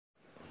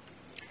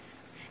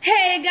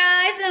Hey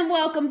guys, and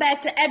welcome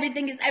back to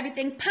Everything is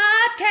Everything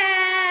podcast.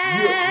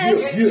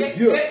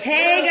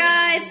 Hey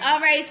guys, all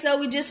right. So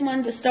we just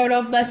wanted to start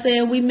off by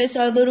saying we miss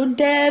our little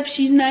Dev.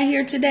 She's not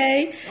here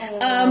today,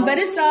 but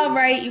it's all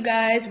right, you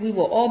guys. We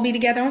will all be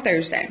together on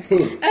Thursday.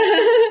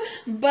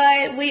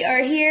 But we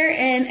are here,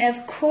 and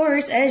of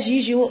course, as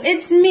usual,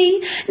 it's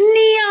me,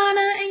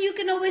 Niana, and you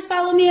can always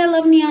follow me. I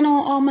love Niana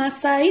on all my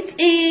sites,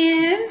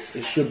 and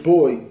it's your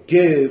boy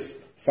Giz.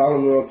 Follow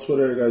me on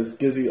Twitter, that's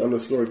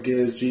Gizzy_Giz,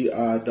 Gizzy,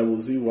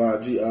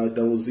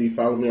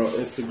 Follow me on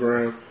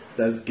Instagram,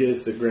 that's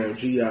Gizstagram,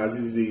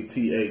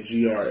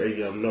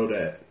 Gizztagram. Know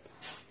that.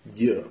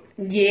 Yeah.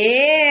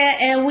 Yeah,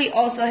 and we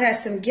also have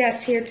some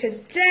guests here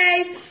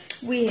today.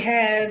 We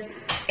have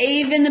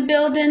Ave in the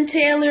building,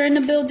 Taylor in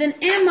the building,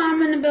 and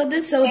Mom in the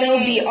building. So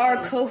they'll be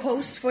our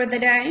co-hosts for the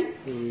day.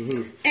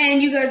 Mm-hmm.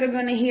 And you guys are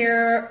going to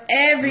hear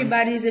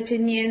everybody's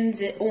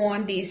opinions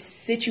on these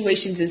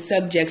situations and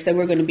subjects that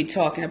we're going to be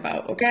talking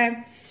about,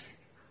 okay?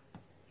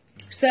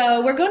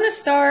 So we're going to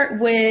start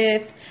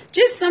with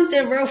just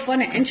something real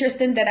fun and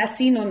interesting that I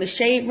seen on the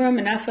Shade Room,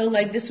 and I feel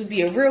like this would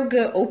be a real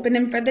good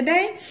opening for the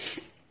day.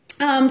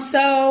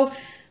 So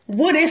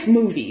what if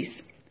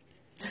movies?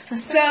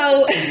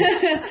 So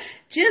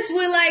just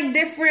with like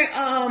different,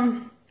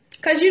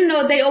 cause you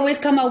know, they always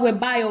come out with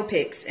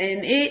biopics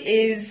and it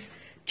is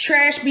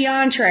trash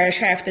beyond trash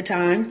half the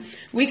time.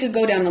 We could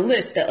go down the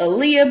list. The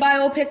Aaliyah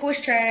biopic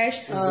was trash.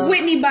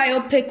 Whitney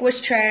biopic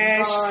was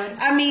trash.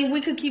 I mean,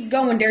 we could keep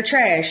going. They're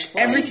trash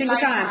every single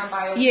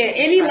time. Yeah,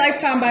 any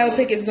Lifetime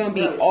biopic is going to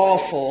be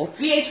awful.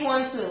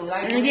 VH1 too.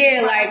 Like,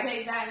 yeah, like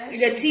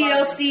the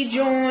TLC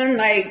joint,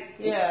 like,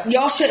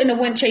 y'all shouldn't have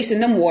went chasing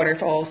them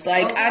waterfalls.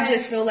 Like, I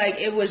just feel like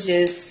it was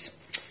just...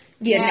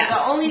 Yeah,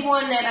 the only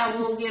one that I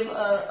will give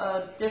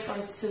a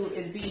difference to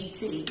is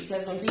BET,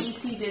 because when BET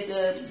did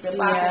the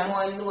Bobby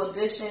One New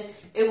Edition,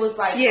 it was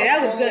like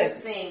that was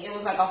good thing. It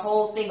was like a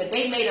whole thing, but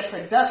they made a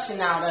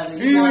production out of it.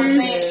 You know what I'm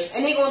saying?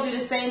 And they're gonna do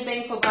the same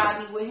thing for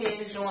Bobby with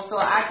his joint, so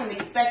I can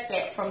expect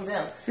that from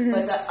them.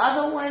 But the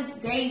other ones,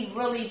 they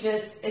really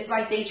just—it's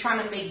like they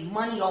trying to make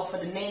money off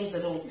of the names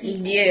of those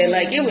people. Yeah,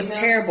 like it was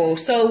terrible.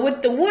 So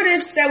with the what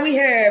ifs that we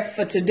have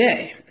for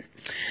today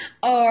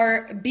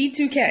are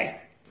B2K.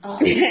 And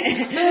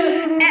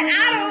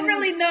I don't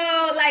really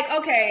know, like,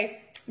 okay,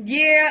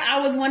 yeah,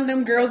 I was one of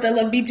them girls that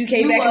loved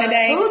B2K back in the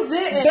day. Who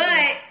didn't?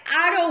 But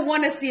I don't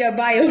want to see a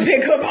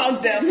biopic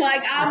about them.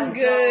 Like, I'm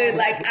good.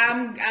 Like,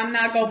 I'm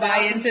not gonna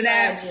buy into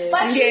that.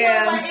 But you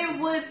know what? It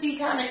would be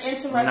kind of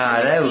interesting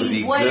to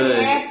see what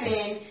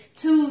happened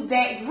to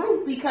that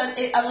group, because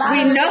a lot of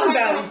it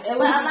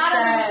was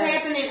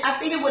happening. I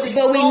think it would.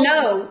 But we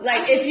know,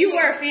 like, if you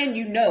were a fan,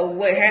 you know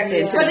what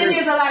happened. To but then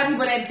there's a lot of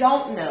people that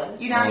don't know.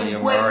 You know what I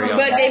mean?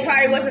 But they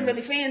probably wasn't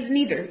really fans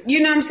neither.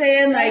 You know what I'm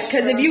saying? Like,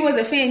 because if you was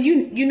a fan,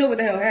 you know what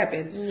the hell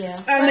happened. Yeah.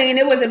 I mean,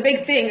 it was a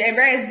big thing, and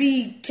Raz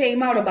B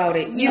came out about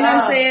it. You know what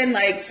I'm saying?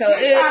 Like, so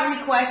there's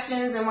probably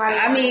questions and why.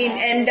 I mean,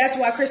 and that's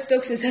why Chris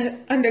Stokes is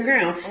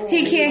underground.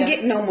 He can't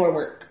get no more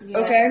work.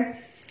 Okay.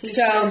 He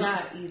should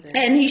not either.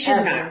 And he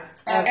should not.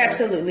 Ever.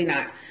 Absolutely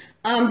not.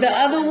 The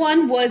other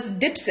one was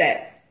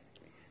Dipset.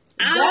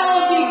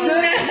 That would be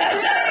good.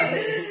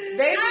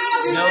 They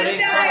coming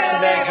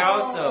back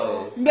out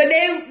though. But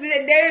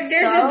they're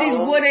just these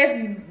what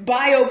if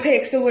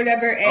biopics or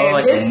whatever. And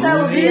like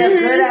Dipset would be a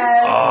good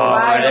ass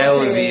biopic. That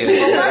would be.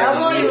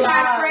 You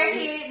got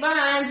Craighead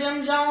behind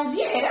Jim Jones.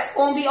 Yeah, that's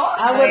gonna be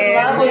awesome. I would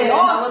love it.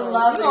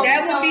 Awesome.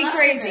 That would be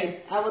crazy.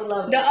 I would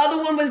love it. The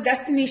other one was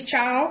Destiny's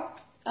Child.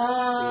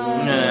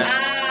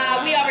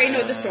 We already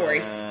know the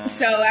story.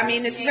 So, I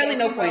mean, it's really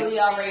no point. We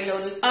already know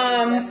the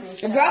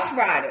story. Rough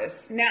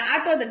Riders. Now, I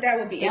thought that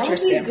would be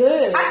interesting. Would be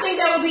good. I think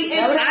that would be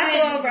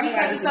interesting.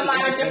 Because it's a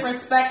lot of different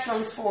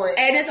spectrums for it.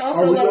 And it's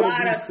also a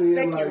lot of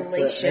speculation.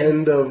 Like, the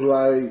end of,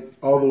 like,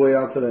 all the way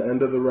out to the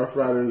end of the Rough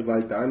Riders,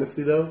 like,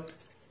 dynasty, though?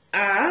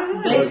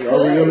 Are we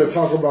going to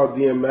talk about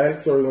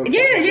DMX? Or are we going to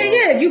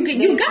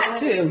You got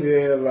to.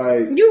 Yeah,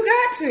 like. You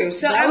got to.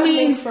 So, that I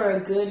mean. Would make for a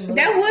good movie.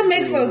 That would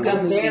make for a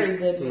good movie. Very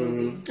good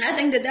movie. I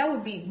think that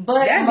would be.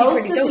 But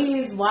most of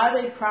these, why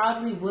they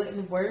probably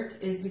wouldn't work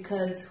is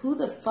because who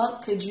the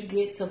fuck could you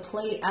get to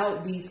play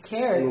out these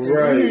characters?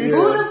 Right,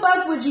 Who the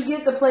fuck would you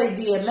get to play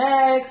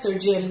DMX or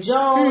Jim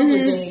Jones or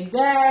Dame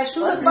Dash?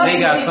 Who the fuck they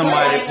got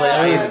somebody to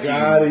play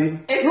Gotti.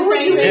 Who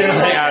would you get?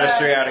 They got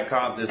straight out of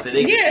Compton, so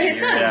they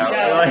his son.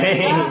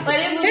 But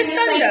it would his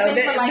son though,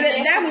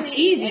 that was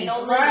easy,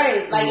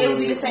 right? Like it would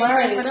be the same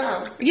thing for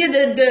them. Yeah,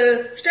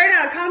 the straight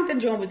out of Compton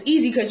joint was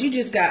easy because you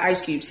just got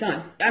Ice Cube's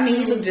son. I mean,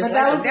 he looked just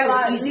like him. That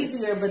was easy.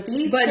 Easier, but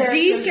these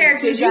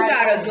characters, you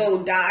gotta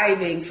go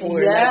diving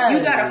for it. Like,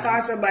 you gotta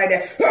find somebody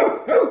that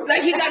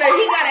like he gotta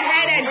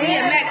have that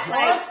DMX.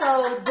 Like,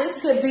 also, this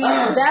could be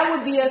that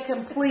would be a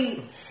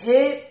complete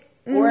hit.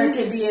 or it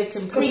could be a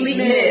complete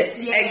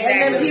miss. Exactly.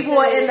 And then people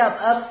will end up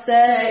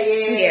upset.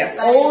 Yeah.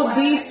 Like, Old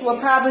beefs will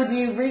probably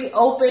be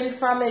reopened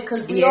from it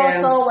because we all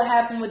saw what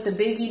happened with the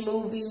Biggie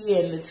movie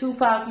and the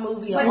Tupac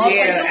movie. But And all they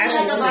that.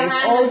 absolutely.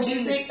 behind Old the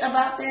music beefs.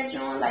 about that,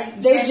 John.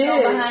 Like They that show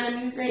did. behind the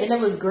music, And it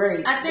was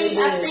great. I They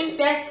think did.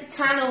 that's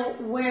kind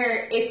of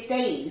where it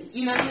stays.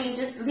 You know what I mean?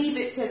 Just leave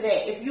it to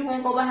that. If you want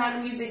to go behind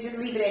the music, just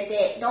leave it at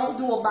that. Don't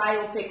do a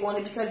biopic on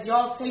it because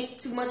y'all take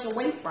too much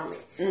away from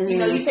it. You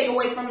know, you take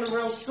away from the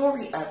real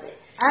story of it.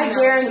 I You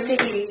know,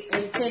 guarantee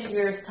in 10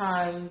 years'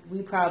 time,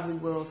 we probably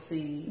will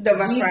see The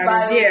Rough these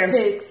Riders, yeah.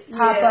 biopics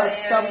pop Yeah, up yeah,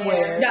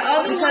 somewhere. The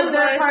other because one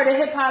they're was- part of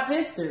hip hop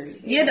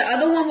history. Yeah, the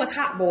other one was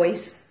Hot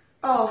Boys.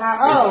 Oh, how?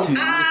 Oh, It's too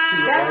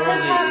that's early.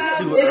 hip-hop. It's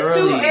too It's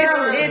early. too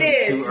early. It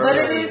is. Too But it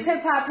early. is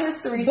hip hop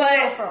history But-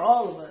 still for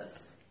all of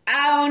us.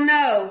 I don't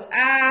know.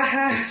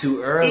 It's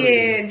too early.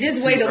 Yeah, just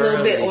It's wait too a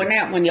little bit early. on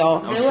that one,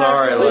 y'all. I'm They will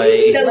sorry, have to like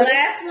leave. The But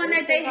last one that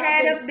it's they hip-hop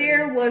had up history.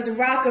 there was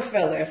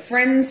Rockefeller,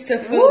 Friends to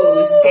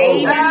Foes,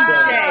 Dave and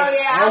Oh, Jay.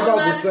 yeah, I was would about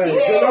love to say, see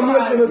because that. I'm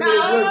listening to this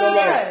list, I'm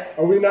yeah. like,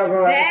 are we not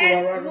going to ask That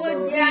about would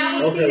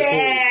Rockefeller? be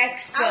Okay,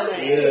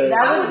 excellent. Yeah.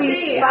 That would be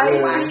see it. spicy.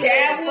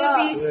 That would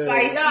be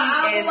spicy No,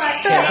 I as would like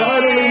hell.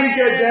 Finally, we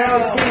get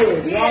down to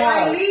it. Yeah,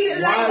 Why? like, leave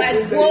it Why Like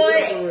did they what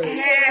separate?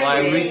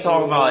 Like we happened?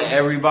 talk about like,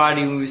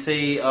 everybody when we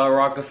say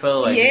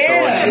Rockefeller, like Yeah. you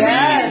throw in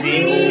Yes.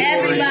 BBC,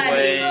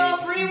 Everybody.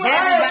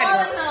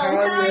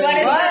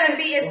 But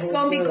it's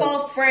gonna be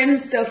called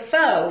Friends to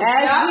Foe.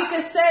 As we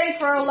could say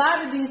for a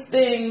lot of these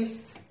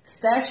things,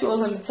 statute of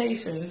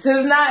limitations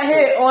has not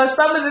hit on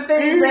some of the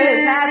things that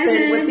has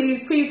happened with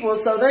these people,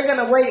 so they're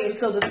gonna wait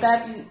until the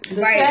statute of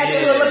Yeah,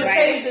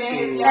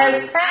 limitation right.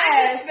 has I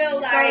passed, just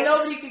feel so like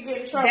nobody could get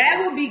in trouble.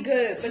 that would be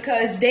good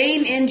because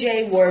Dame and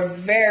Jay were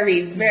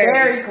very, very,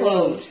 Very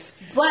close.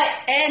 But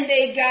And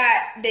they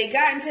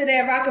got into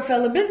their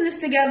Rockefeller business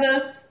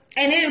together,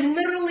 and it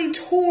literally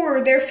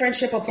tore their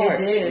friendship apart.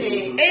 It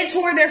did. It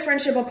tore their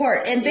friendship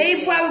apart, and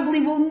they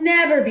probably will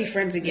never be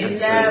friends again.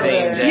 Never.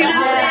 You know what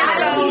I'm saying?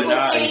 So- people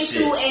Illuminati came shit.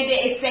 through, and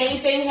the same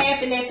thing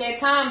happened at that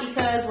time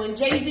because when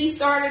Jay-Z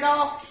started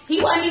off, he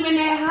wasn't even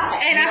that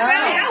hot. And I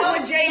found out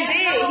what Jay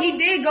did. He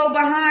did go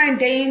behind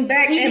Dame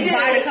back He and did.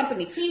 buy the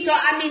company. He So did.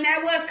 I mean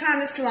that was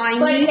kind of slimy.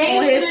 But on they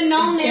his should have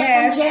known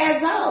that behalf.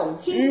 from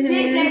Jazzo. He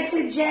did that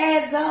to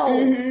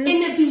Jazzo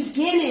in the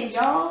beginning,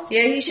 y'all.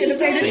 Yeah, he should have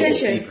paid Think it's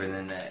attention. deeper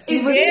than that. It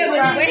was way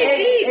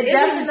deep. It It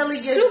definitely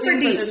was gets super deeper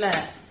deep. than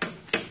that.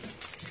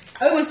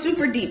 It was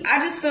super deep. I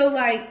just feel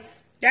like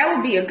that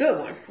would be a good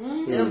one.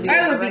 It'll be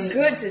That would be great.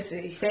 good to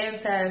see.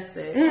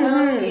 Fantastic.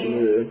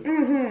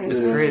 It's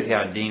crazy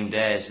how Dean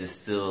Dash is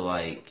still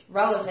like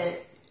Relevant.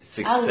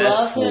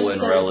 successful and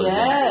to relevant.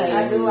 death.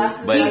 I do.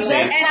 But He it's just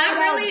just- And I found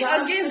out really,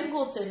 John again-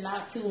 Singleton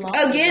not too long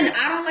Again, ago.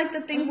 I don't like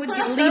the thing with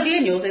Lee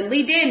Daniels and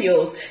Lee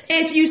Daniels.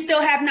 If you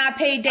still have not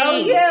paid Dame, Oh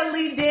yeah,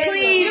 Lee Daniels.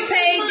 please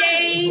pay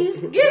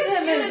Dame. give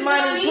him his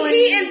money, He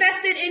please.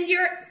 invested in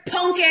your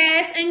punk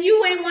ass, and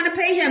you ain't want to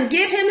pay him.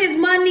 Give him his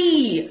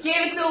money. Give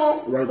it to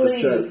him. Write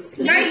Please.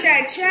 the check. Write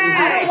that check.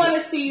 I don't want to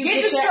see you Get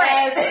get the your strap.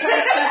 ass pressed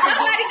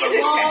Somebody get the against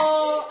the strap.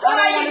 wall. I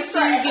Somebody don't want get to the see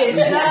you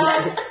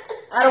strap. get shot.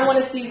 I don't want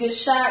to see you get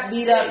shot,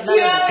 beat up. None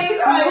You of know, that. he's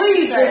always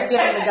Please straight. just give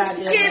him the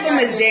goddamn Give him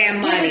his damn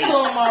Give money. it to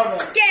him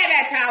already. Give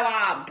it to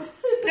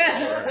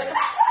him.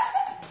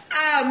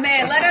 Oh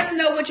man, let us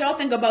know what y'all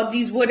think about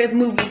these what if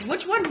movies.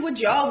 Which one would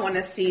y'all want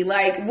to see?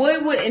 Like,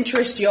 what would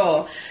interest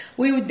y'all?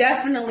 We would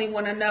definitely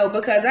want to know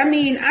because I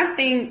mean, I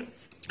think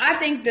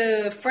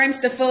the Friends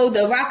to Foe,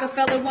 the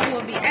Rockefeller one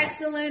would be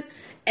excellent,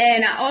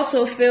 and I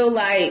also feel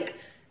like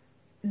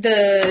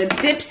the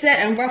Dipset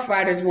and Rough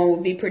Riders one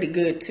would be pretty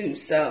good too.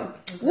 So,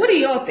 what do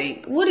y'all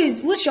think?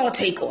 What's y'all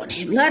take on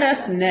it? Let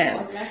us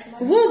know.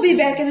 We'll be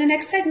back in the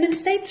next segment.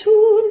 Stay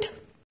tuned.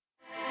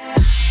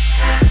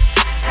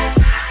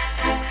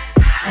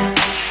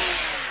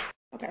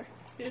 Okay.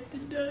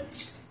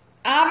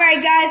 All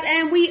right, guys,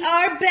 and we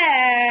are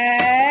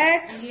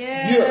back.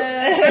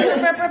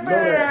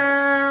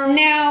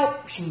 Now,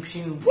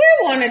 we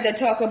wanted to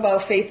talk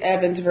about Faith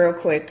Evans real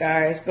quick,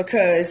 guys,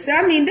 because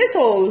I mean, this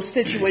whole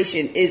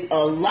situation is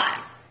a lot.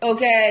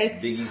 Okay.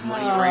 Biggie's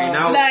money ran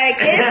out. Like,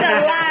 it's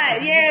a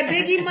lot. Yeah,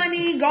 Biggie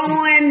money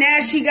going. Now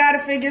she got to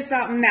figure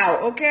something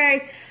out.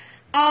 Okay.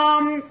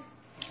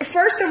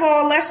 First of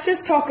all, let's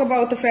just talk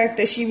about the fact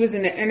that she was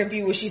in an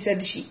interview where she said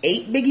that she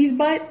ate Biggie's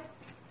butt.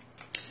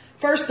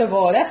 First of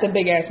all, that's a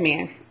big ass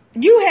man.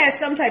 You had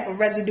some type of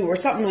residue or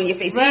something on your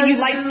face. And you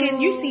light skin,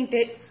 you seen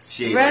it.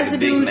 She ate like a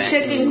Residue, Big Mac.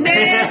 chicken,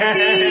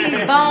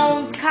 Nasty.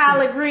 bones,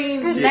 collard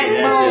greens, She neck ate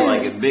that shit bones,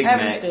 like a Big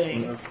Mac.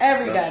 everything.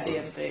 Every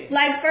goddamn thing.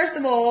 Like, first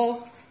of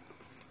all,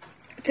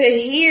 to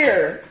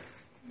hear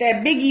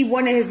that Biggie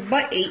wanted his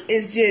butt ate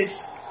is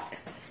just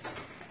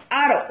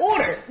out of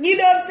order. You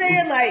know what I'm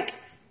saying? Like,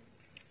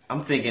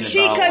 I'm thinking because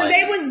about like,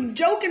 they was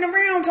joking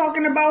around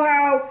talking about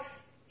how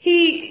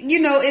he, you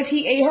know, if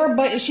he ate her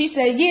butt, and she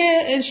said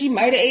yeah, and she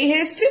might have ate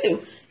his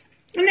too.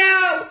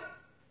 Now,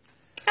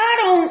 I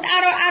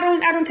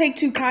I don't take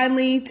too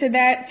kindly to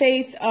that,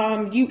 Faith.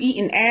 You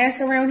eating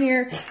ass around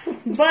here,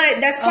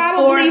 but that's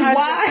probably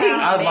why.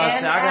 I was about to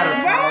say I got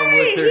a problem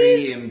with her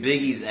eating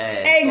Biggie's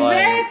ass.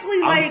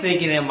 Exactly. Like, I'm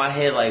thinking in my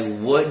head, like,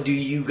 what do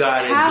you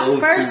gotta go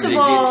first through of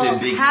all, to get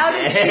to Biggie's how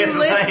did ass? she lift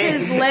Like-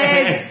 his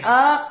legs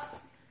up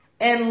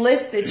and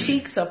lift the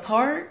cheeks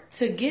apart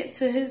to get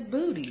to his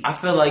booty? I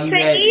feel like to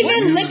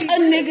even lick a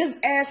nigga's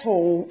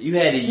asshole, you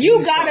had to.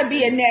 you gotta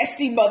be a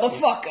nasty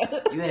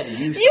motherfucker. You had to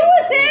use. You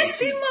a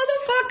nasty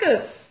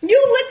motherfucker.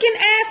 You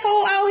licking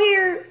asshole out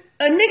here.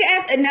 A nigga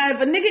ass. And now, if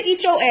a nigga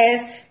eat your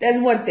ass, that's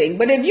one thing.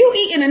 But if you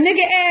eating a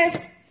nigga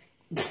ass,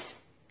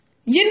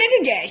 your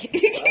nigga gay.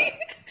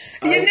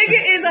 Your nigga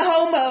is a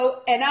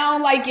homo, and I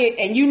don't like it,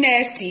 and you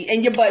nasty,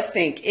 and your butt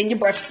stink, and your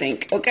breath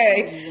stink,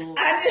 okay?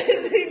 I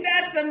just think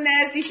that's some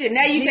nasty shit.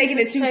 Now you taking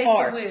it too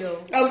far.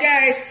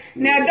 Okay?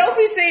 Now, don't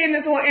be saying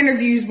this on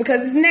interviews because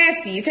it's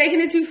nasty. You're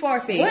taking it too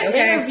far, Faith, What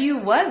okay? interview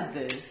was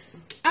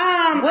this?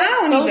 I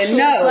don't even social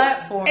know.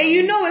 platform? And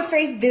you know if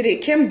Faith did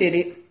it, Kim did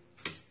it.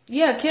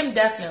 Yeah, Kim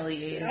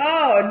definitely is.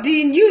 Oh,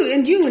 then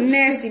you a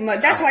nasty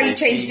mother. That's why you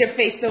changed your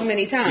face so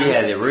many times. She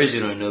had the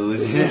original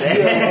nose in his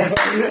ass.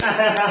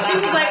 She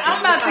was like,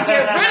 I'm about to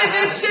get rid of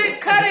this shit,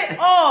 cut it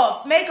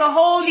off, make a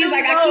whole She's new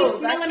like, I keep nose.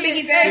 smelling can't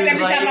Biggie's take ass it.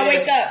 every time I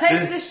wake up.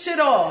 Take this shit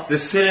off. The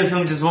scent of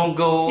him just won't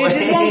go away. It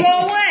just won't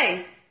go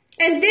away.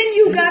 And then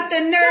you got the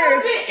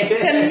nerve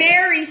to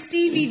marry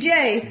Stevie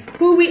J,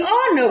 who we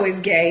all know is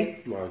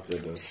gay.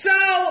 So,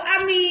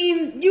 I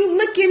mean, you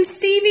licking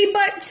Stevie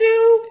butt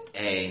too?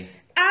 Hey.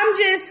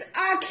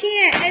 I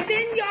can't. And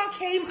then y'all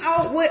came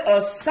out with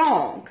a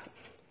song.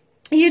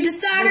 You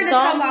decided The to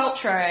song come was out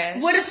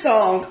trash. with a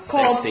song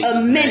called tape A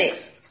was Minute.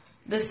 next.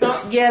 The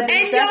song, yeah,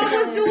 And y'all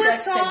was doing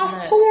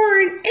soft porn.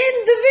 porn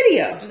in the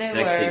video. They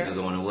Sex tape were. was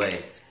on the way.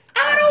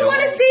 I don't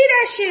want to see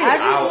that shit. I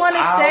just want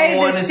to I say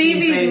wanna that see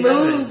Stevie's Faith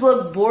moves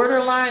look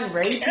borderline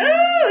rapey.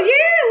 Oh,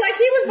 yeah, like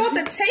he was about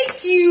to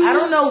take you I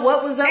don't know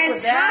what was up and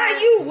with tie that.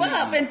 you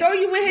up and throw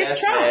you in his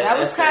That's trunk. That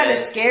was kinda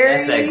scary.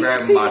 That's that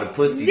grab him by the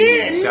pussy.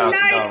 Yeah, Shout out to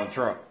like- Donald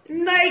Trump.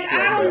 Like,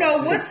 I don't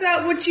know what's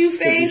up with you,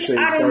 Faith.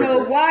 I don't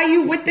know why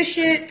you with the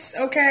shits,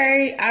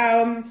 okay?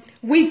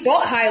 We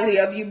thought highly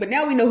of you, but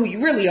now we know who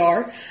you really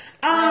are.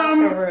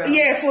 For real.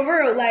 Yeah, for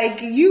real.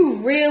 Like, you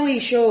really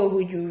show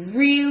who you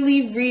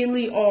really,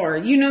 really are.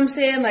 You know what I'm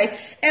saying? Like,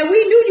 and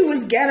we knew you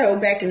was ghetto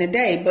back in the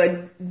day, but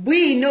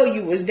we know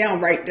you was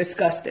downright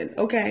disgusting,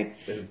 okay?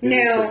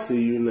 Now,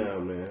 see you now,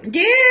 man.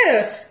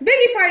 Yeah,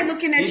 Biggie probably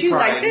looking at He you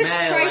like probably this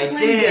mad, trifling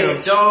like, damn,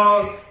 bitch.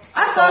 dog.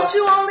 I thought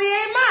you only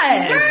ate my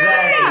ass.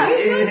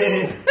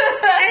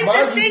 And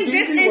to think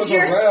this is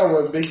your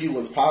around when Biggie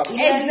was popping.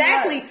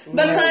 exactly I was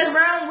because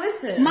around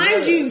with him.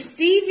 mind you,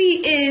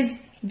 Stevie is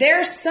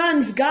their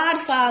son's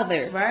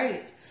godfather.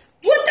 Right.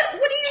 What are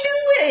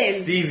you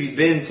doing? Stevie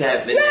been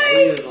tapping. Like-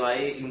 He was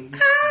like,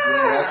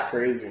 Yeah, that's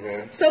crazy,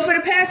 man. So for the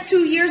past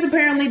 2 years,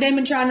 apparently they've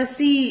been trying to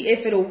see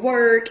if it'll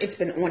work. It's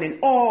been on and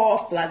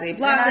off, blase, blase.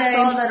 And I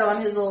saw that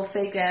on his little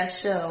fake ass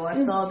show. I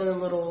saw their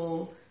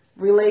little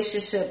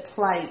relationship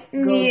plight go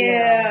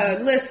Yeah,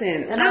 down.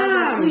 listen, And I was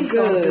like, I'm please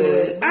don't do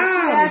good. it. But she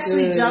I'm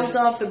actually good. jumped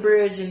off the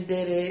bridge and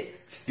did it.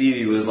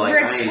 Stevie was like,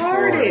 I ain't for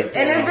Retarded. it.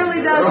 And it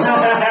really does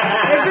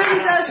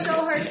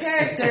show her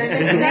character, and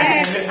it's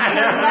sad.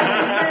 Because like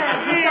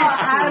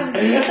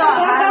you said, we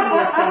thought highly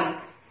of Faith.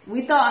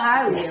 We thought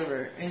highly of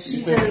her, and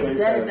she just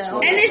dead that.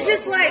 And it's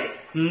just like,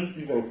 You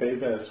think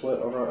Faith had sweat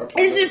on her?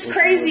 it's just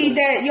crazy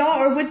that y'all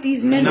are with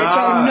these men that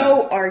y'all Nah.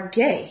 know are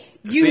gay.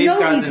 You Faith know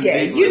got he's them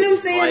gay. big You know what I'm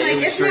lips. saying? Like, Like, it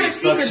was it's not a straight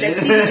secret that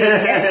suction. Stevie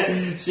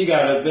J's gay. She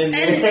got up in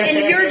there.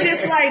 And you're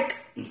just like,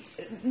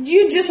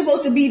 you're just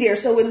supposed to be there,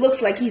 so it looks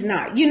like he's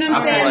not. You know what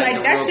I'm I feel saying? like Like,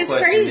 the that's real just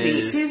question crazy.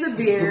 is- She's a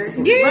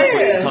beard.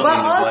 Yeah. But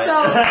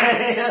also,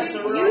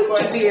 she's used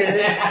to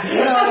beards. So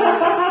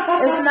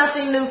it's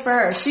nothing new for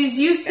her. She's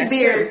used to That's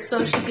beards, true.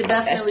 so she could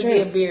definitely true. be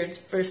a beard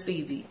for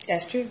Stevie.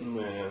 That's true.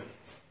 Man.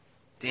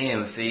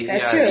 Damn, Faith.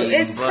 That's you true. gotta eat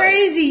It's butt.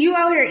 crazy. You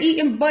out here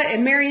eating butt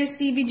and marrying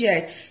Stevie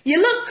J.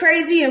 You look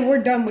crazy, and we're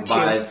done with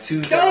By you. Throw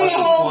the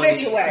whole 2020.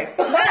 bitch away.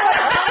 Throw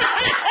that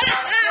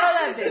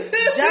bitch.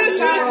 Jump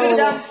shot in the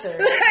dumpster.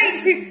 Like,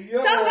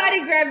 somebody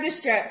grab this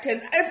strap because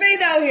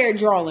Faith out here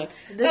drawing.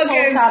 This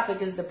whole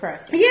topic is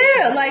depressing.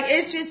 Yeah, like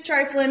it's just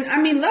trifling. I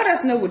mean, let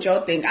us know what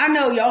y'all think. I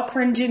know y'all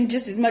cringing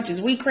just as much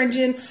as we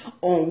cringing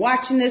on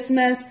watching this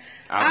mess.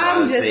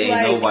 I'm just saying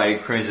like, nobody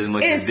cringe as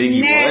much it's as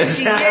Biggie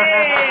nasty. was.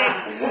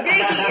 Yeah,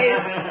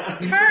 Biggie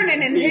is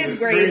turning in his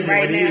grave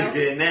right now.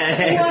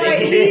 now. Like,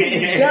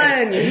 he's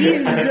done.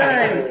 He's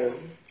done.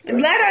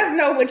 Let us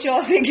know what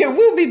y'all think, and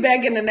we'll be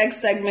back in the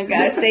next segment,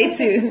 guys. Stay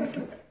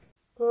tuned.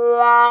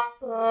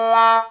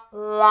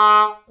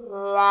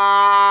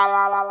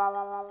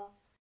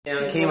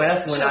 Yeah, King,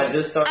 that's when I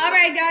just started. All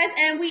right, guys,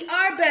 and we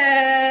are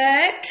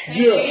back.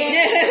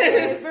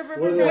 Yeah.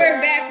 We're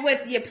back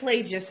with You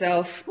Played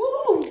Yourself.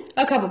 Woo.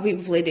 A couple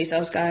people played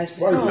themselves, guys.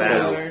 Why you Wow.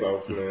 play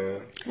yourself,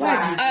 man?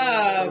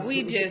 Wow.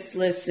 We just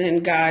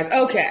listen, guys.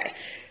 Okay.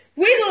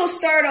 We're going to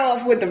start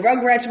off with the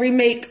Rugrats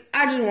remake.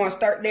 I just want to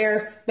start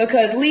there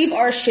because leave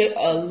our shit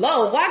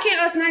alone. Why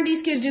can't us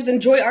 90s kids just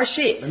enjoy our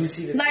shit? Let me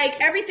see this. Like,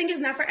 everything is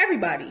not for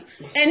everybody.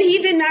 And he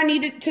did not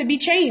need it to be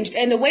changed.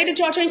 And the way that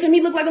y'all changed him,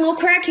 he looked like a little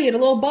crackhead, a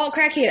little bald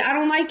crackhead. I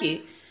don't like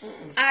it.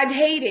 I'd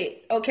hate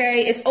it,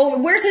 okay? It's over.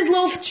 Where's his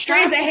little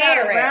strands of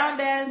hair at?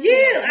 Round ass. Yeah.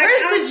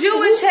 Where's the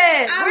Jewish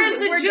head? Where's we're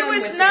the done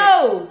Jewish with it.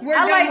 nose? We're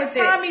I done like with it.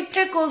 Tommy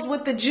Pickles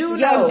with the Jew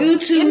Y'all nose. do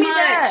too Give me much.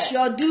 that.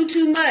 Y'all do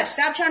too much.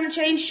 Stop trying to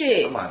change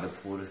shit. I'm about to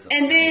pull this up.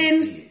 And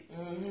then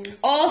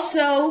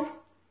also,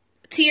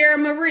 Tierra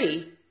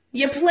Marie,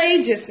 you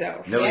played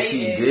yourself. No, Yeah, she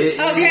you did. did.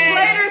 Okay. She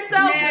played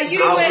herself. Now She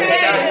you I went wish I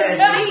ahead had and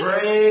the leaked.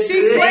 bread.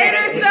 She played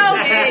herself.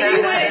 Yeah, She you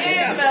went played in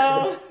yourself.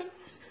 though.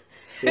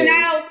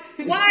 Now,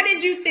 why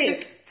did you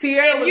think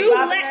Tierra if was you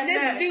bopping let that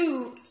this neck.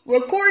 dude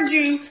record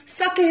you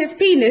sucking his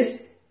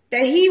penis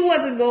that he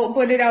wasn't going to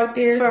put it out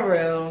there? For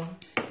real.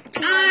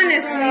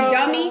 Honestly, Bro.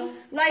 dummy.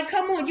 Like,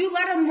 come on, you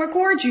let him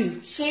record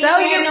you. She Sell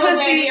ain't your had no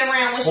pussy. daddy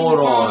around when she Hold was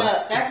growing on.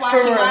 up. That's why For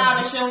she real. wild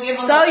and she don't give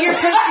a Sell your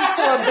pussy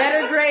to a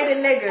better grade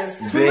of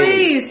niggas.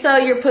 Please sell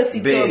your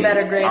pussy to a Babe,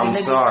 better grade of I'm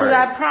niggas. sorry,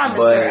 Because I promise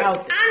but- they're out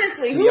there.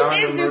 Honestly, who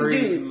Tiana is this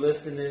Marie, dude? you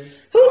listening?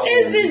 Who I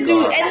is will this be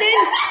dude? gone. And then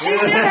She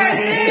did her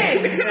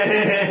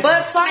thing.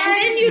 But fine. And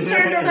then you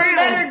turned some around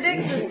better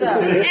dick to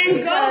suck.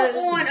 and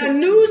go on a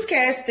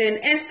newscasting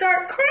and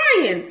start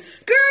crying.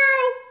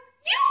 Girl,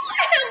 you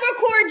let him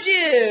record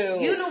you.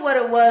 You knew what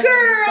it was when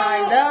you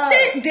signed Girl, up.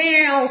 sit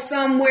down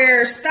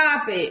somewhere.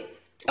 Stop it.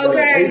 A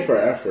Okay? for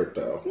effort,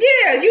 though.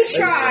 Yeah, you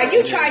tried.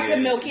 You tried to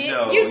did. milk it.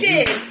 No, you you-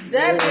 did.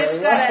 That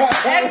bitch got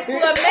an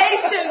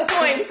exclamation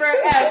point for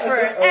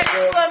effort.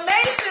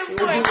 Exclamation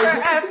point for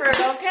effort,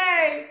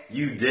 okay?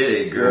 You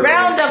did it, girl.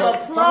 Round of Talk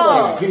about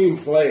applause. team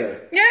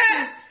player.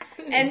 Yeah.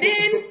 And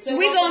then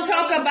we gonna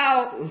talk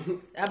about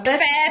I bet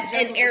Fab you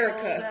and juggle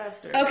Erica. balls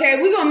after. Okay,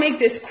 we're gonna make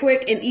this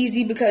quick and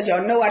easy because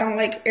y'all know I don't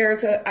like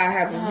Erica. I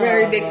have a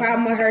very big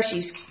problem with her.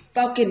 She's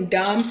fucking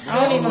dumb.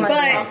 I don't even like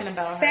But talking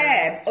about her.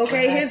 Fab,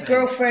 okay, his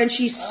girlfriend,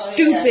 she's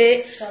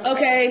stupid,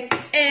 okay,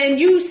 and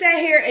you sit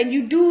here and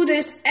you do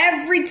this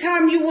every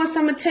time you want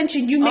some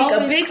attention. You make a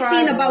Always big cry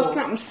scene about wolf.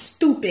 something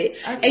stupid,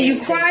 I and you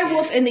can't cry take it.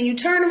 wolf, and then you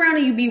turn around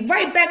and you be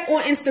right back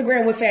on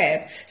Instagram with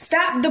Fab.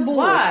 Stop the bull.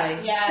 Why?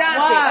 Yeah, Stop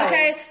why? it,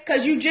 okay?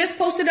 Because you just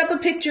posted up a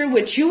picture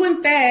with you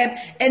and Fab,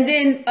 and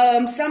then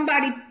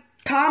somebody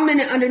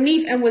commented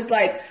underneath and was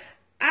like,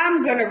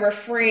 I'm gonna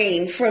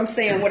refrain from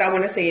saying what I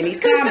want to say in these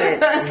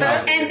comments.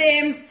 And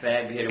then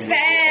Fab hit him with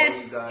Fab all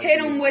you gotta hit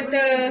do. him with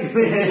the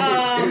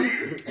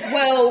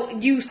well,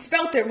 you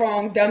spelt it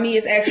wrong, dummy.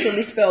 Is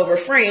actually spelled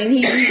refrain.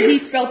 He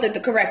spelt it the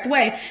correct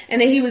way.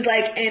 And then he was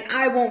like, and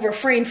I won't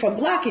refrain from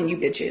blocking you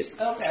bitches.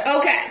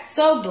 Okay.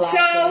 So block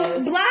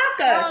us. Block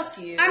us. Fuck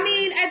you. I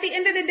mean, at the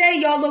end of the day,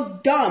 y'all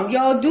look dumb.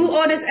 Y'all do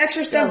all this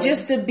extra stuff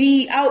just to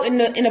be out in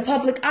the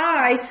public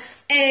eye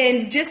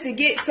and just to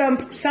get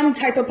some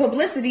type of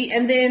publicity,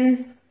 and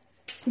then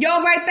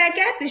y'all right back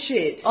at the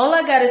shit. All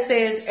I gotta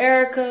say is,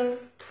 Erica,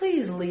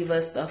 please leave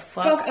us the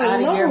fuck out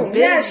of your alone.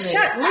 business.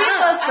 Yeah, shut leave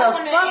up. us I the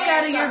wanna fuck add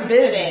out of your something to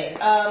business.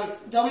 that.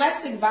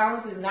 Domestic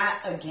violence is not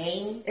a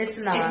game. It's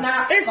not. It's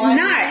not. It's funny.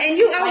 not. And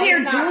you out Like, here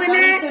it's not doing funny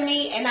that? to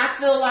me. And I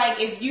feel like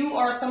if you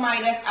are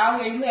somebody that's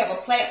out here and you have a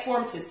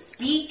platform to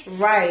speak,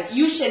 Right.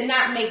 you should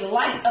not make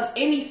light of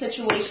any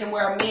situation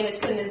where a man is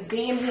putting his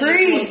damn hands on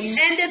you. Preach.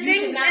 And the You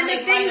thing, should not and the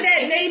make thing light of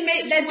that any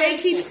they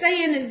keep situation.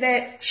 saying is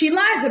that she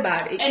lies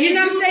about it. And You if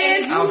know what I'm you-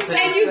 saying? and I was if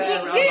saying And you Fab, keep,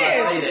 I was about to yeah.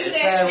 say that. It's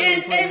Fab really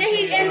And putting he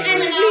his hands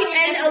and on he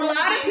and a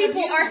lot of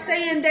people are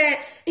saying that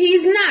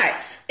he's not.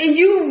 And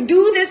you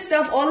do this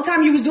stuff all the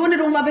time. You was doing it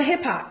on Love and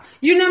Hip Hop.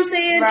 You know what I'm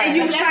saying? Right. And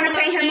you And was that's trying to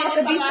what paint I'm him out to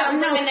saying. be There's a lot of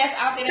something else. women that's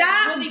out there Stop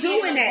that's really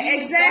doing getting that. abused.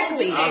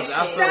 Exactly. Don't do that I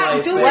feel Stop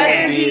like doing Fab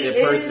that. being the He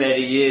person is- that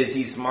he is,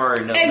 he's smart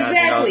enough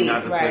Exactly.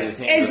 not to Right. put his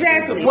hands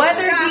Exactly. up.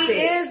 Whether Stop he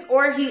it. is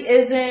or he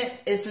isn't,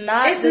 it's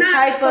not It's the not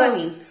type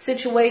funny. of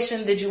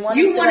situation that you want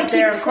You to sit wanna up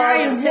there keep and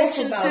crying cause wolf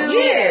attention about. to.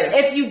 Yeah.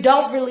 If you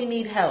don't really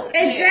need help.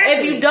 Exactly.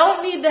 If you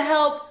don't need the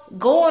help,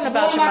 go on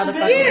about your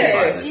motherfucking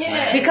business.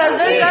 Yeah. Because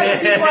there's other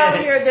people out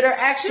here that are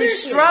actually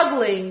Seriously.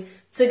 struggling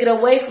to get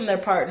away from their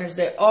partners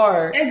that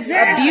are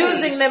Exactly.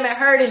 abusing them and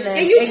hurting them,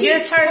 And you you're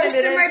keep turning it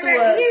posting into right back,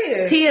 a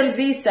yeah.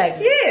 TMZ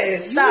segment. Yeah,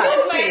 Stop.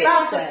 stupid.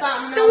 Stop for that.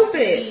 something else.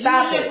 Stupid.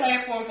 Stop Use your it.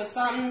 platform for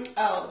something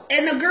else.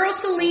 And the girl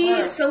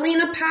Right.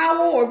 Selena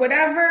Powell or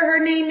whatever her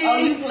name Oh,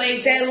 is, you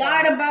played that this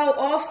lied one. about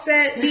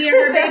Offset being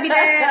her baby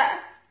dad.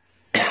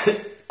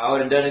 I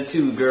would have done it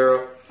too,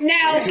 girl.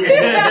 Now,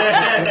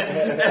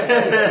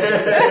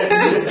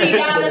 You see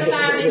dollar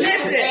signs and you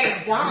Listen.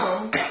 act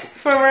dumb.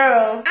 For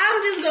real.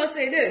 I'm just gonna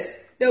say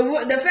this: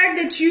 the fact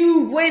that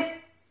you went.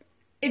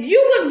 If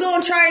you was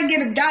gonna try and get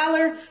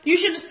 $1, you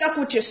should have stuck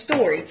with your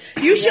story.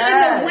 You shouldn't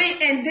have Yes.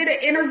 went and did an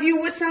interview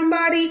with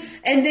somebody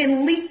and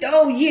then leaked.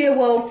 Oh yeah,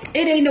 well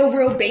it ain't no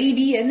real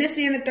baby and this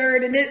and the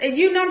third and this. And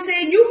you know what I'm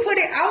saying? You put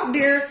it out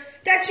there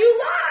that you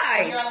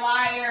lied. You're a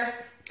liar.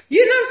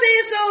 You know what I'm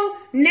saying? So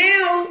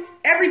now,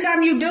 every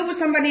time you deal with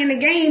somebody in the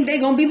game, they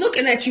gonna be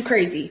looking at you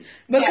crazy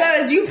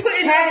because you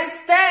putting Cat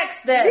Stacks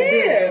that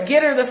bitch.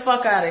 Get her the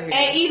fuck out of here.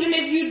 And even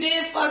if you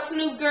did fuck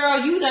Snoop, girl,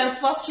 you done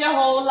fucked your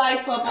whole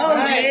life up. Oh,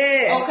 right?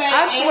 yeah. Okay.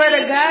 I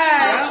swear to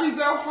God. About you,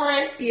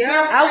 girlfriend. Yeah,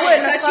 I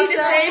wouldn't have because she fucked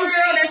the up. same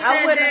girl that I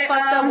said wouldn't have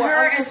fucked that up with her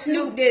Uncle and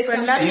Snoop did for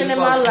something. nothing in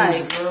my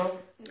life.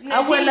 I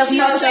wouldn't have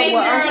fucked up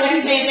with Uncle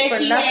Snoop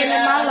for nothing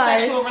in my life.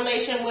 Sexual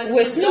relation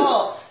With Snoop.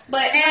 Dog.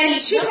 But And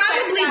she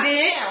probably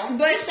did,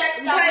 but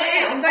now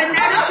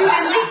that you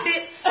done leaked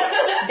it,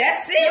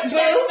 that's it,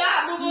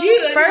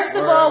 boo. First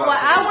of all, what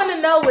I want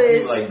to know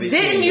is,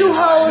 didn't you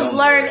hoes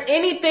learn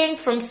anything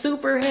from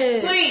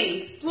Superhead?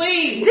 Please.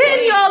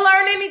 Didn't y'all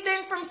learn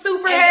anything from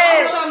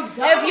Superhead?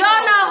 If y'all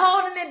not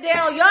holding it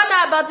down, y'all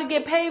not about to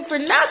get paid for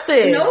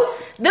nothing. Nope.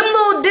 Them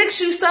little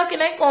dicks you sucking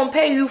ain't gonna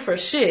pay you for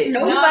shit.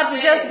 Nope. You about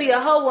to just be a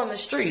hoe on the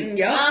street.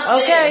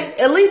 Yup. Okay?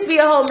 At least be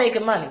a hoe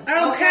making money.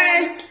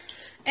 Okay.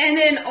 And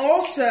then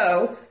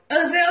also,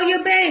 Azalea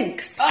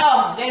Banks.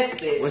 Oh, that's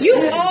it.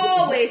 You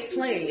always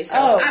playing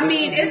yourself. Oh, I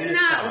mean, it's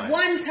not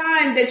one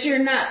time that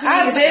you're not playing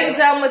I've been yourself.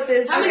 done with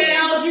this. How many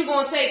hours you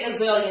gonna take,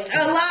 Azalea?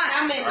 A lot,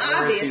 How many?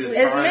 obviously.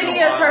 As many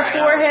as her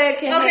forehead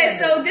can Okay,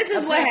 handle. so this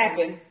is what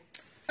happened.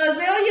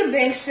 Azalea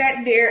Banks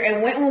sat there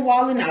and went on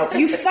Wildin' Out.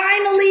 You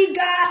finally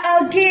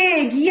got a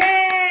gig.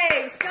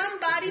 Yay!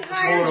 Somebody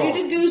hired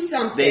you to do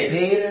something. They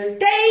paid her?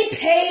 They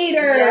paid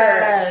her.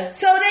 Yes.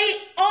 So they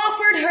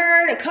offered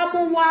her to come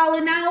on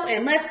Wildin' Out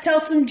and let's tell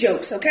some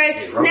jokes, okay?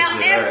 Roasted Now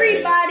her.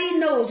 everybody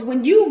knows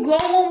when you go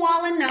on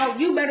Wildin' Out,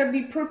 you better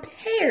be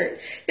prepared.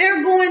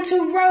 They're going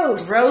to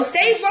roast. Roast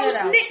They the shit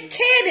roast out Nick you.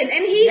 Cannon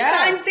and he Yes.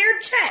 signs their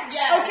checks,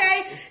 Yes.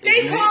 okay? If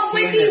They Nick call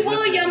Wendy Cannon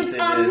Williams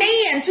listens a to this,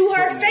 man to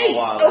her put me face,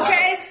 on Wild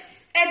okay?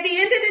 At the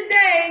end of the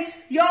day,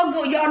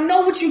 y'all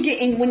know what you're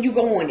getting when you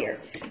go on there.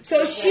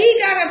 So she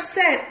got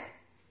upset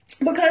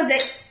because they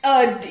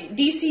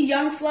DC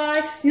Young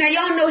Fly. Now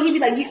y'all know he be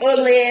like, you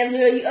ugly ass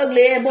girl, you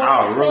ugly ass boy.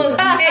 Oh, So roast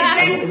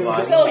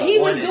exactly. So he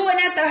was Wanted. doing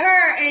after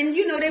her, and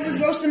you know they was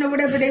roasting or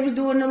whatever they was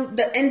doing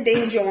the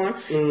ending John,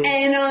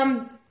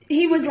 and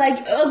he was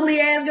like, ugly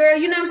ass girl,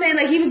 you know what I'm saying?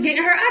 Like he was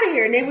getting her out of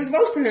here, and they was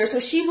roasting her. So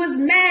she was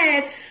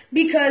mad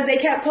because they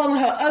kept calling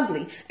her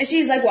ugly, and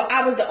she's like, well,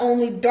 I was the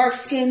only dark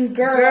skinned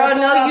girl. Girl, blah,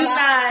 no, blah, you blah.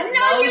 not. No,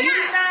 No, you're you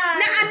not. not.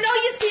 Now I know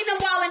you seen them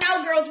Wildin'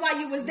 Out girls while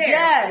you was there.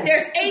 Yes.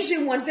 There's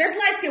Asian ones, there's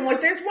light skinned ones,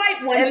 there's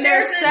white ones, And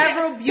there's the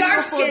several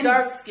beautiful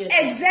dark-skinned ones.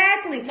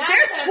 Exactly. Not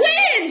There's to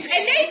twins, mention-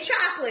 and they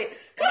chocolate.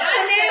 Come Not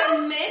on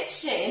to now.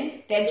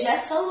 mention that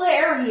just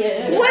hilarious.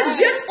 Was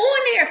just on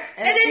there,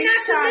 and then she's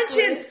not to chocolate.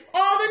 mention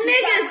all the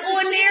niggas chocolate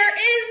on shit. there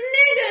is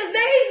niggas.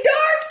 They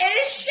dark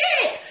as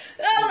shit.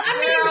 I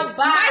Girl, mean,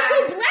 bye.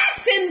 Michael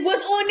Blackson was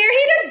on there.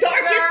 He the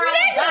darkest Girl,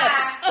 nigga.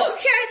 bye.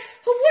 Okay,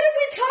 what are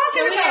we talking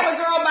Can we about? have a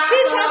girl bye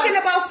She club? talking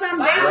about some.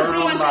 They was Girl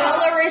doing bye.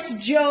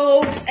 colorist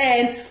jokes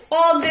and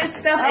all this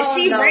stuff, and Oh,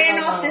 she no, ran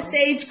no, off no. the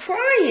stage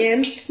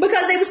crying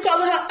because they was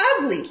calling her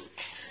ugly.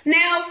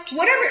 Now,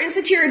 whatever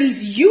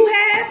insecurities you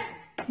have,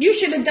 you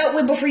should have dealt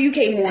with before you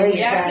came on here.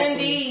 Yes,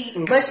 Exactly.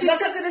 indeed. But she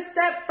took it a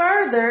step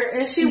further,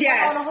 and she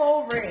Yes. went on a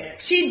whole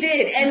rant. She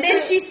did. And then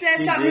she said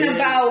something did.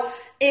 about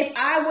if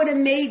I would have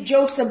made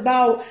jokes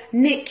about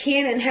Nick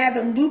Cannon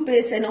having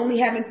lupus and only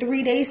having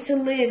 3 days to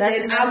live, That's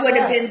then messed I would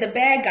have up. been the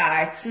bad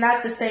guy. It's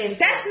not the same thing.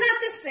 That's not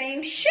the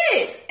same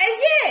shit. And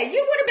yeah,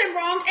 you would have been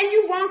wrong, and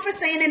you wrong for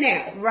saying it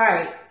now.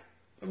 Right.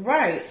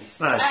 It's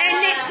not.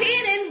 And Nick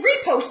Cannon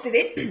reposted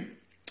it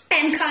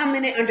and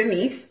commented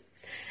underneath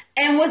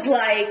and was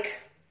like,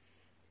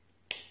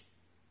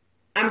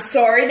 I'm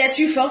sorry that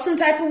you felt some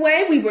type of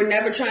way. We were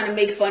never trying to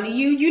make fun of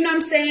you, you know what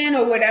I'm saying,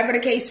 or whatever the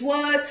case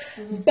was.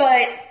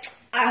 But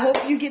I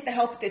hope you get the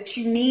help that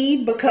you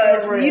need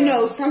because, For real. you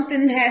know,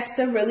 something has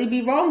to really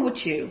be wrong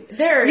with you.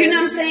 There it You know what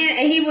I'm is. saying?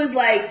 And he was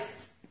like,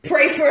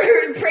 pray for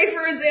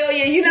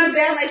Azalea. You know what I'm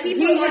saying? Like he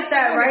He put hit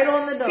that right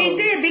on the nose. He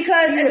did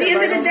because He at hit the it end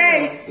right of on the the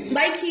day, nose.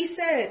 like he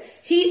said,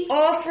 he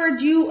offered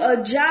you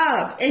a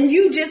job and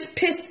you just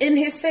pissed in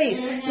his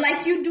face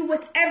like you do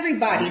with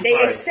everybody. They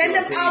probably extend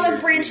still an paid olive her,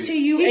 branch too. to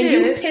you He and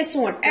did. you piss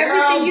on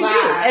everything you do.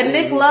 bye. And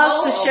Nick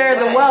loves to share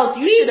the wealth.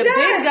 You He should have been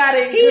does. got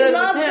it He good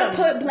loves with to him.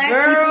 put black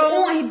Girl,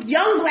 people on,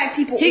 young black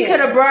people He on. could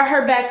have brought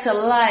her back to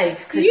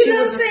life because You she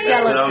know was a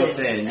what I'm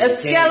saying? That's what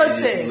skeleton. I'm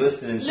saying. A skeleton.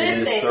 Listening to this,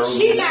 Listen, throw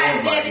she me got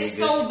in, my indebted nigga.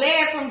 so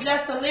bad from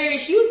Just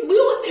Hilarious. We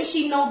would think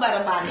she know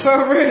better by now.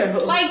 For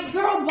real. Like,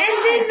 girl, why? And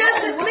then not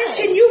to Why?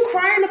 mention you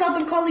crying about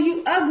them calling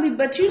you ugly,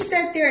 but you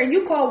sat there and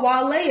you called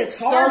Wale a tar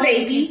So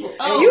many baby. people.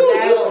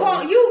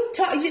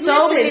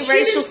 So many she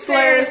racial done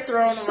slurs said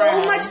thrown so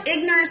around. much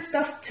ignorant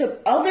stuff to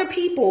other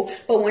people,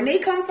 but when they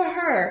come for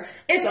her,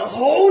 it's a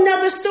whole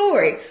nother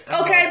story.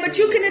 Okay, but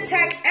you can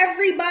attack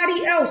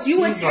everybody else.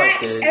 You She's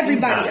attack like this.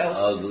 everybody She's not else.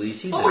 ugly.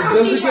 She's Oh, not no,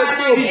 Doesn't she get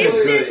tried killed. to-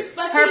 It's Good. just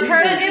But her see,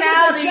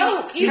 personality,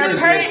 joke. You her know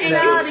what I'm saying?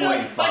 personality, And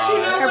you took- But you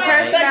know her what?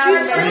 personality But you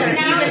wasn't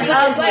personality even look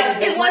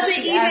But it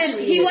wasn't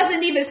even. He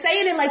wasn't even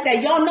saying it like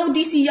that. Y'all know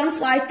DC Young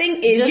Fly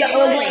thing is your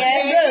ugly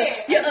ass girl,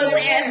 your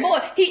ugly ass boy.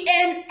 He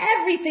end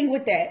everything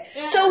with that.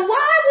 Yeah. So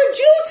why would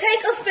you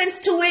take offense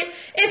to it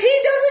if he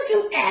does it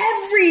to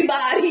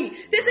everybody?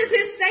 This is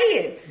his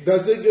saying.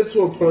 Does it get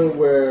to a point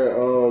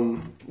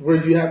where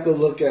you have to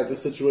look at the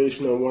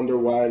situation and wonder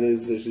why it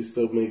is that she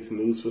still makes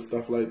news for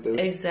stuff like this?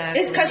 Exactly.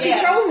 It's because she's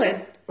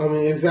trolling. I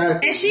mean,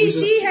 exactly. And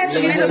she has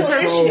some mental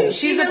issues.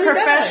 She's a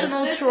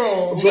professional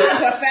troll. She's a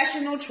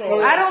professional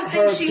troll. I don't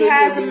think she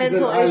has a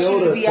mental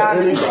issue, to be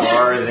honest.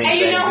 And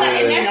you know what?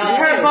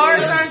 Her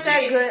bars aren't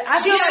that good. I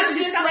feel like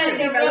she just said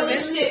the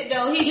realest shit,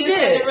 though. He just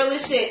said the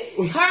realest shit.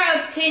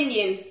 Her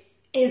opinion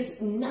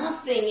is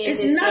nothing in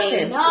this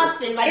game.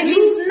 Nothing. Like it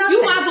means nothing.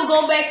 You might as well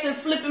go back to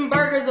flipping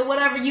burgers or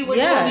whatever you were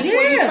doing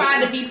before you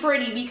tried to be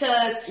pretty,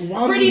 because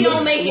pretty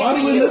don't make it for you. Why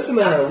do we listen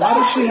to her? Why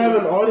does she have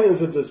an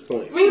audience at this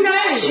point?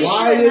 Exactly.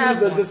 Why is it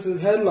that this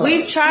is headline?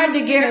 We've tried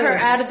to get her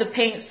out of the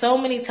paint so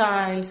many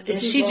times, and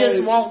she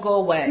just won't go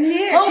away.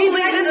 Yeah, she's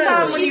like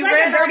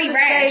a dirty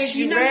rash.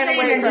 You know what I'm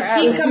saying? And just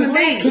keep coming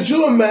back. Could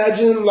you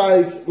imagine,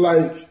 like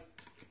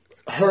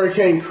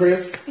Hurricane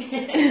Chris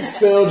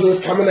still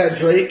just coming at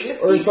Drake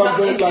or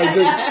something? Like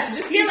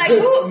you're like, who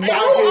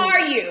are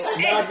you?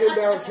 Knocking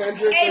down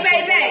Kendrick. Hey,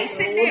 baby,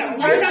 sit down. You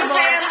know what I'm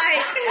saying?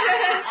 Like,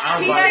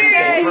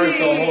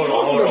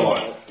 hold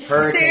on.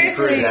 Hurricane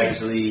Chris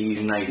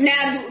actually nice.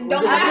 Now,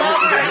 don't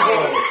stop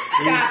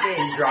it.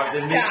 He dropped the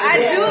I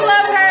do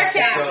love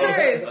Hurricane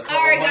Chris.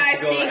 All right, guys,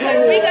 see,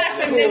 because we got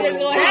some niggas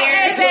on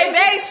here. Hey,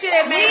 baby,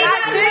 shit, man. We got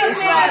some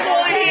niggas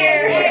on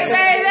here. Hey,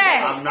 baby.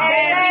 I'm not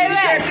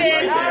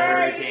tripping.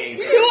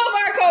 Two of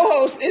our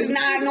co-hosts is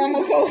not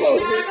normal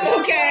co-hosts.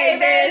 Okay,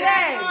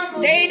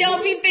 they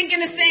don't be thinking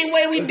the same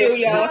way we do,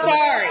 y'all.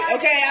 Sorry.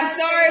 Okay, I'm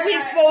sorry we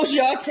exposed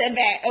y'all to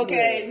that.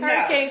 Okay,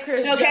 Hurricane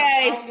Chris.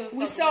 Okay,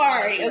 we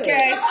sorry.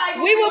 Okay,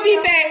 we will be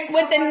back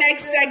with the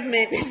next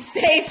segment.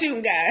 Stay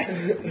tuned,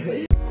 guys.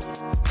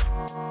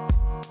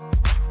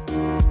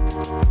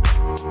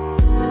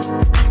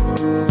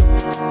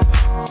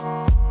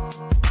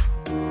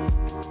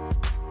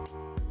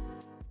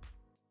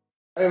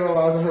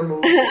 Analyzing her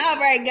movie. All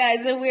right,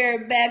 guys, so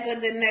we're back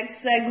with the next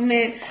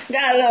segment.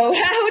 Got a little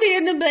rowdy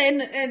at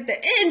the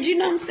end, you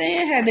know what I'm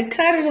saying? Had to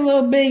cut it a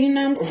little bit, you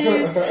know what I'm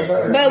saying?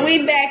 But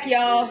we back,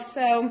 y'all.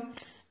 So,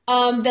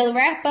 the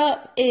wrap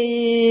up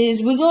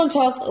is we're gonna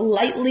talk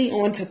lightly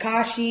on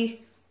Tekashi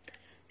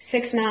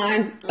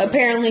 6ix9ine.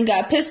 Apparently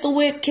got pistol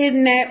whipped,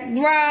 kidnapped,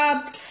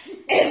 robbed.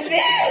 And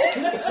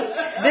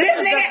then this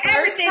nigga,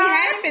 everything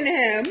happened to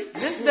him.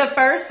 This is the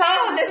first time.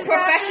 Oh, this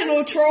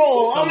professional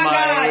troll. Oh my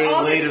god,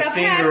 all this stuff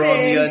happened. On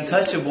the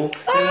untouchable.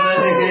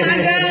 Oh my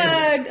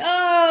god.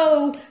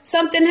 Oh,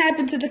 something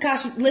happened to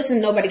Tekashi.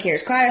 Listen, nobody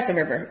cares. Cry us a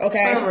river,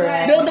 okay?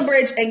 Right. Build the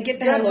bridge and get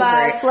the hell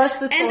over it. Flush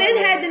the and then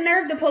had the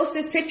nerve to post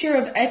this picture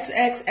of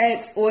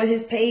XXX on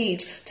his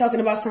page, talking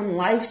about some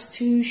life's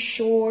too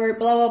short,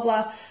 blah blah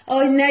blah.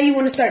 Oh, now you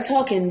want to start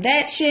talking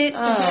that shit?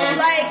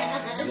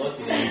 Like, look,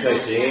 you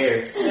touch your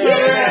hair.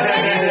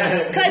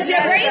 Because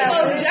your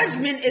rainbow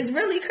judgment is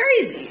really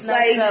crazy.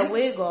 Like that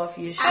wig off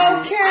your shit.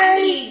 Okay. I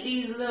need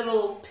these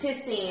little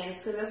pissants,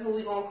 because that's what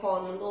we're going to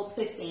call them, little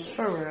pissants.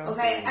 For real.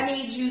 Okay, I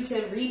need you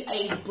to read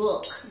a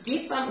book.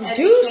 Get some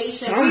education. Do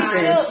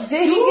something.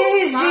 Did he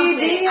get his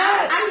GED?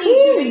 I need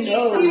you to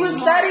get some. He was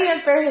studying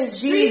for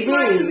his GED. 3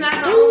 Smarts is not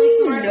the only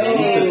Smarts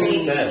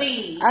that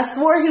Please. I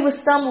swore he was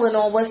stumbling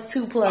on what's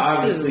 2 plus 2.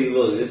 Obviously,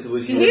 look, this is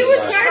what you He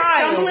was first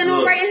stumbling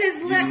on writing his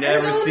You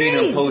never seen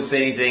him post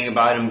anything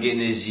about him getting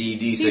his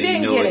GED, so you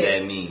know what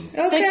that means.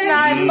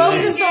 6ix9ine,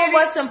 focus on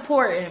what's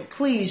important,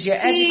 please. Your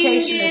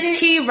education is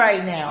key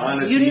right now.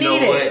 Honestly, you need know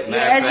what? it. Your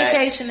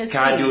education is key.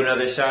 Can I do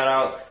another shout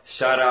out?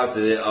 Shout out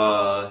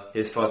to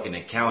his fucking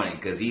accountant,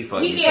 because he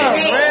fucking He get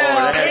paid.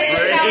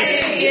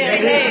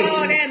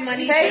 All that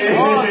money. Take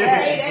all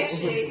that.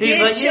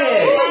 He's like,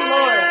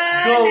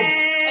 go.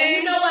 And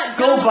you know what?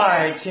 Go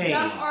buy a chain.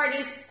 Some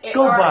artists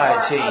Go are buy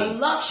a chain. a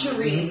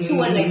luxury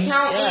to an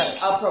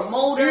accountant, a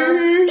promoter,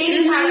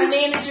 any kind of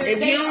manager.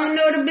 If you don't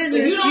know the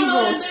business, you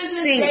gonna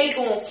sink. They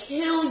gonna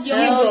kill your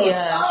You gonna get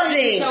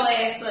sink. your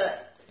ass up.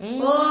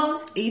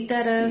 Well, Eat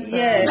that ass up.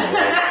 Yes.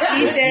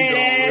 Eat that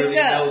ass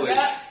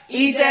up.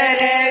 Eat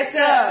that ass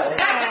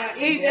up.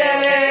 Eat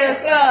that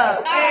ass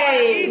up.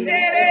 Hey, eat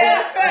that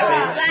ass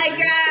up. Like,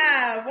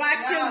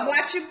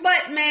 watch your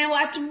butt, man.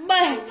 Watch your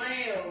butt.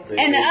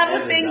 And the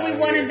other thing we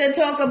wanted to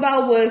talk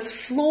about was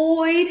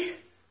Floyd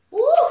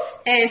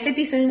and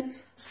 50 Cent.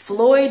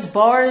 Floyd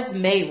bars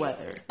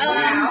Mayweather.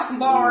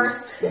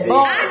 bars.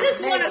 I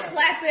just want to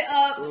clap it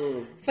up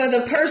for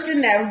the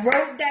person that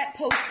wrote that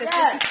post to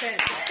 50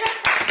 Cent.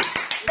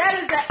 That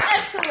is an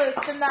excellent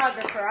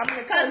stenographer. I'm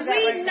gonna because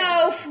we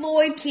know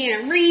Floyd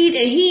can't read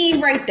and he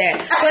ain't write that,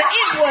 but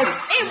it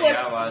was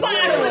spot on.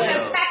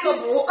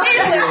 Impeccable. It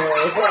was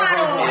spot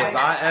on. If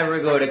I ever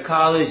go to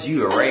college,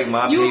 you write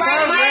my paper. You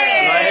write my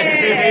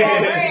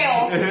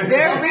paper.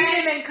 Their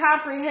reading and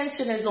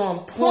comprehension is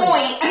on point.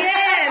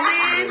 Yeah,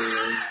 man.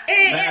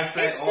 Matter of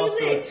fact,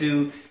 also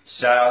too,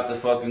 shout out to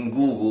fucking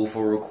Google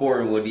for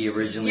recording what he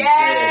originally said.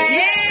 Yeah.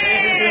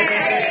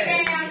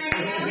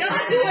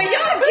 Y'all doing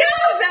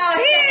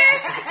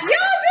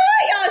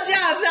your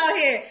jobs out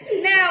here.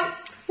 Now,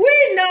 we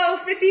know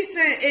 50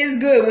 Cent is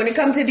good when it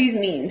comes to these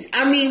memes.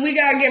 I mean, we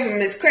gotta give him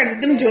his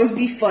credit. Them joints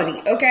be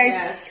funny, okay?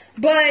 Yes.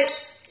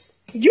 But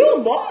you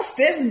lost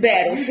this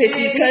battle,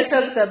 50, because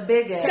took the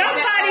big ass.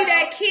 somebody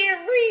that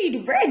can't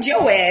read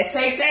your ass.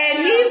 Take that And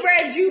out. he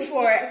read you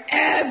for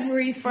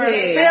everything. For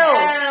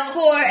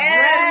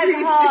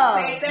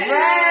everything.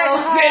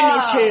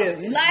 Finish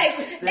him. Like,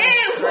 it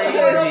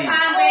was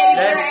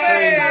That's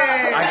crazy.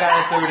 I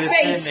gotta throw this in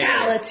there.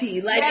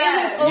 fatality. Like,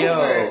 it was Yo,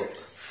 over.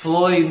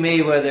 Floyd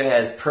Mayweather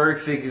has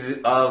perfect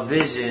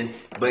vision,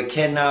 but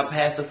cannot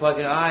pass a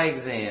fucking eye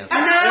exam. No,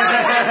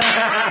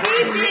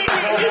 he did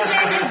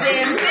his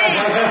damn thing.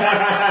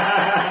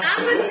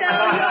 I'm gonna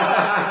tell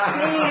y'all.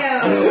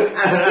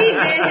 He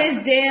did his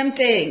damn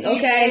thing,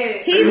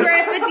 okay? He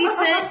read 50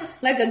 Cent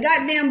like a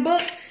goddamn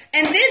book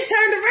and then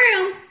turned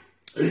around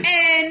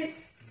and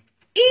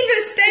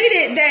even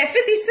stated that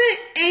 50 Cent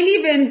ain't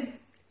even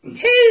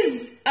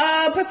his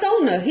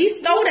persona. He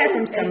stole that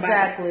from somebody.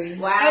 Exactly.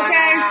 Wow.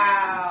 Okay.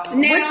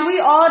 Now, Which we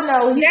all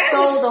know he that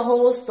stole was- the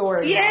whole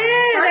story. yeah,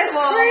 that's First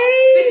of all, 50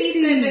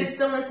 crazy. Cent been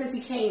stealing since he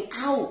came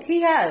out.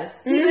 He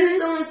has. He been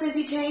stealing since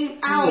he came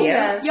out.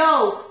 Yes.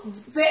 Yo,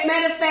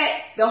 matter of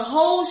fact, the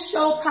whole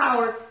show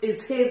Power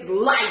is his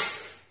life.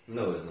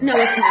 No, it's not. No,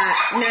 it's not.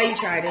 Now you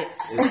tried it.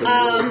 It's the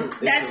real-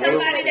 That's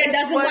somebody that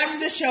doesn't watch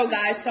the show,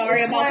 guys.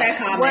 Sorry about that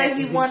comment. What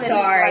he wanted.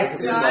 Sorry. It's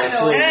like I know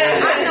Floyd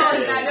it's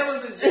Mayweather. not. That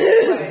was a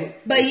joke.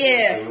 But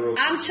yeah,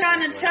 I'm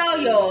trying to tell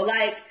y'all,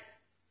 like,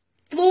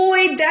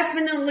 Floyd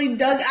definitely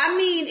dug. I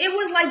mean, it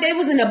was like they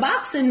was in a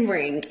boxing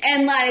ring,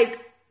 and like,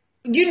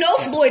 you know,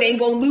 Floyd ain't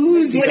gonna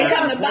lose when it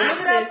comes to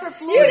boxing.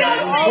 You know what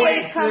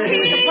I'm saying?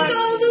 He ain't gonna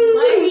But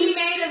lose. he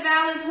made a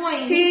valid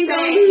point. He He ain't said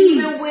gonna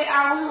even lose.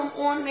 without him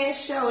on that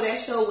show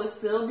would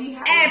still be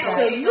high.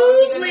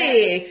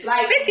 Absolutely.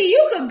 Like 50,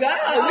 you could go.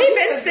 We've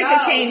been sick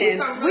of Kanan.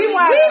 We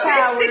watch We've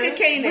Power. been sick of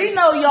Kanan. We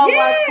know y'all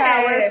watch Yeah.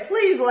 Power.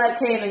 Please let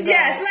Kanan go.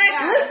 Yes,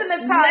 Listen to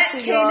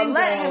Tasha, y'all.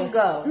 Let him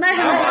go. Let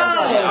him I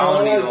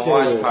go. don't even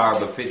watch Power,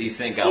 but 50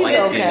 Cent got light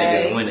skinned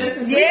okay. niggas winning.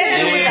 Listen to Yeah,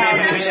 him.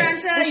 man, I'm trying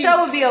to tell The you.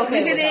 show would be okay We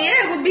could, without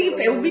yeah,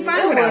 it would be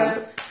fine without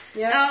him.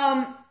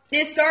 Yeah.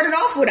 It started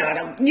off without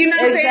him. You know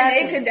what I'm saying?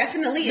 Exactly. It could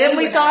definitely Then end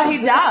we without thought him.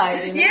 he died.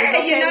 and it Yeah, was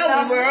okay you know,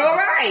 without we were him. all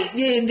right.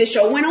 Yeah, the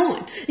show went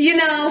on. You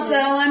know, so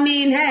I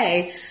mean,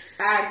 hey,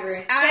 I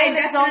agree. I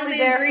Kanan's only definitely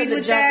there agreed for the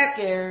with jump that.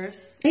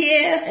 scares.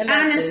 Yeah, And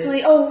that's honestly.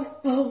 it.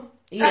 Oh.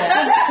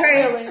 Yeah.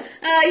 Really.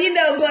 You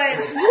know,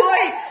 but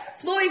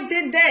Floyd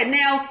did that.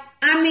 Now,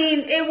 I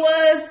mean, it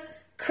was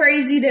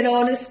crazy that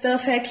all this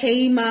stuff had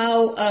came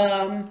out.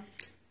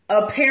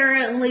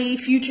 Apparently,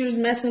 Future's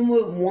messing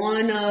with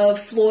one of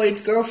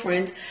Floyd's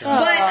girlfriends. But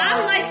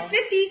I'm like,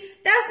 50,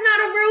 that's not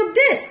a real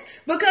diss.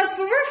 Because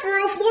for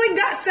real, Floyd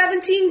got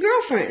 17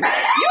 girlfriends.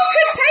 You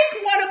could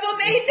take one of them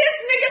and this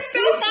nigga's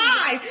still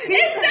fine.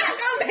 It's not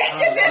gonna make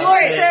a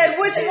Floyd difference. said,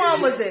 which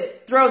one was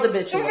it? Throw the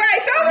bitch away.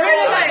 Right, throw the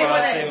bitch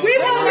away. We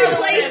will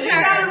replace You her.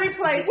 gotta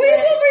replace We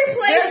it. will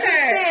replace There's a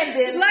her.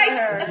 stand-in for Like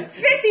her.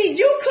 50,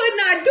 you could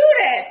not do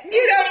that. You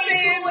know what I'm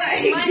saying?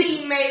 Money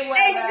Like,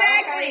 Mayweather.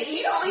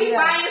 Exactly. Okay? He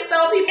buying and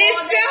sell people. it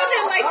all day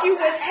sounded long. like you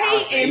was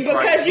hating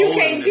because you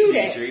can't do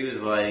that. He was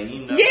like,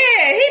 you know.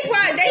 Yeah, they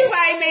probably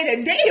made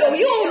a deal.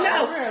 You don't know.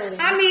 really.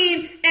 I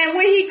mean, and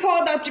when he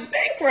called out your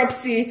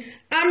bankruptcy,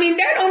 I mean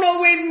that don't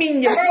always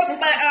mean you're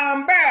broke, but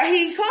bro,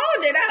 he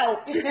called it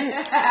out.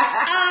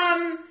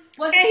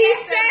 Was And it he that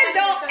said,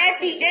 "Don't at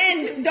the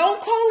 13? end, don't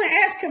call and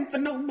ask him for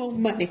no more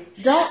money."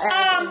 Don't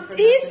ask him for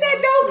He nothing said,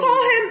 else, "Don't call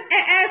please." him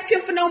and ask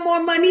him for no more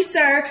money,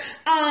 sir."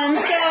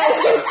 So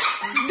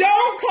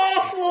don't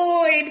call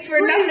Floyd for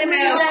Please nothing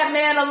leave else. that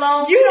man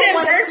alone. You We don't done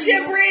wanna burnt see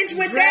your you bridge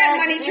with drag that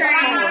money him train. I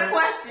got a down.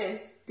 question.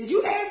 Did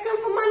you ask him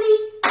for money?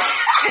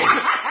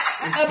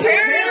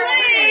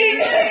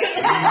 Apparently.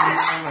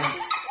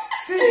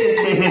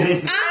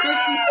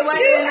 He's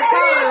sweating in the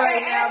car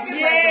right now. because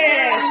Yeah.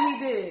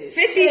 apparently he did.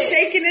 50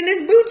 shaking in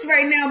his boots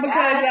right now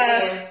because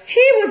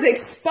he was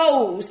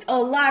exposed a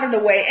lot of the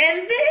way. And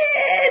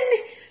then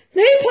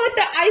they put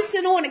the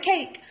icing on the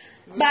cake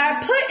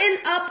by putting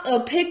up a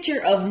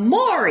picture of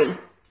Maury.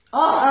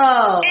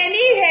 Oh. And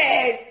he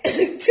had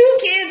 2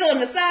 kids on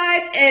the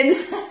side and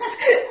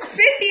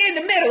 50 in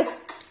the middle.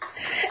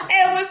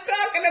 And was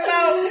talking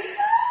about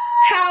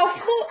how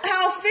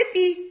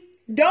 50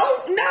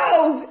 don't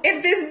know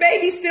if this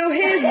baby's still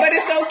his, but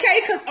it's okay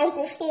because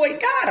Uncle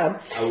Floyd got him.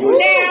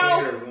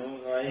 Now,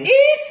 he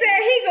said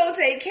he gonna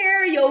take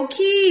care of your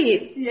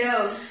kid.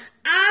 Yeah.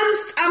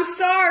 I'm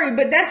sorry,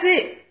 but that's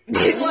it.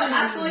 Well,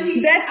 I thought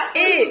he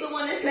it. was the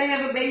one that said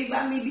have a baby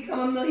by me, become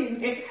a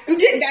millionaire.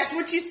 That's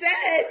what you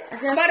said.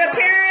 But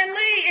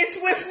apparently it's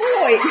with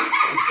Floyd.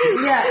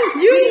 Yeah.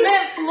 You- he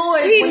meant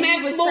Floyd. He when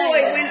meant was Floyd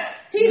saying when that.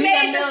 he Be a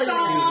made the millionaire.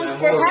 song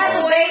for hold on. Had a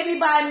Floyd. baby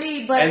by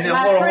me, but And then my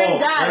hold on, friend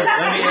hold on. got it.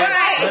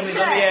 Let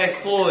me ask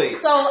Floyd.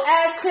 So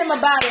ask him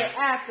about it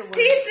afterwards.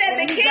 He said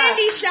When the he got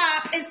candy it.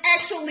 shop is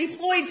actually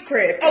Floyd's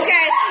crib. Okay.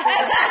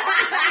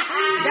 That's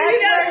You know what I'm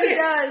where he saying?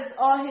 does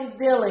all his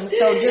dealing.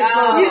 So just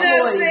go You to know what I'm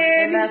Floyd's,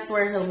 saying? and that's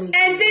where he'll meet.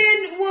 And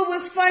then what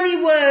was funny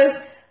was,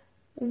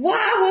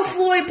 why would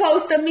Floyd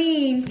post a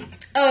meme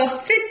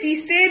of 50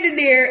 standing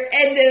there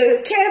and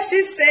the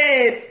caption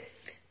said,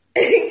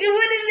 what did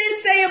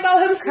it say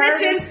about him snitching?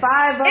 Curtis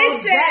 5-0 It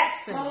said-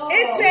 Jackson.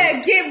 It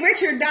said, get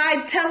rich or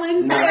die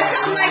telling, or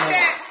something like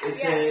that. It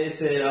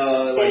said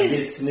like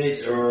get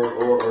snitch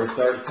or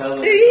start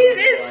telling.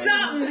 It's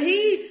something.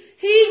 He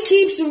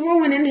keeps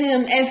ruining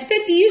him. And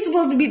 50, you're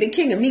supposed to be the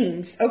king of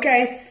memes,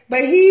 okay?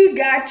 But he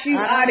got you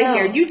I out of know.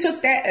 here. You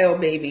took that L,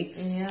 baby.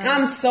 Yes.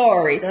 I'm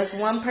sorry. That's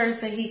one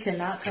person he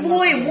cannot come up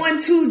Floyd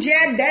with. 1-2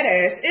 jabbed that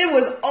ass. It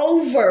was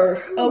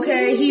over.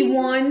 Okay, he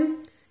won.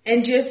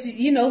 And just,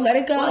 let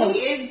it go. Well, he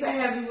is the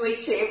heavyweight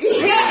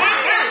champion.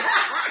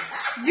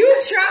 You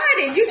tried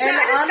it. You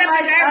tried to step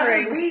in that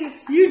other ring.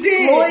 beefs, You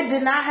did. Floyd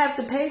did not have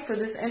to pay for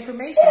this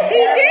information. He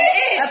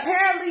did.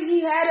 Apparently, he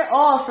had it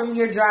all from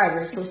your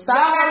driver. So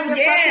stop telling your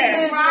fucking Yeah.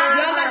 business.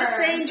 Y'all got the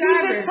same Keep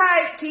driver. it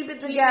tight. Keep it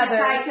together.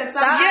 tight, 'cause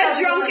Stop. Your I'm-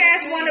 drunk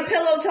ass want to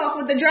pillow talk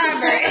with the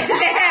driver. He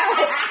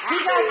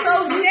got so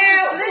used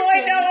Now to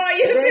Floyd know all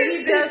your that he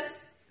business. just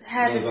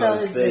had to I'm tell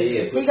about his to say,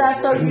 business. yeah, He put got the-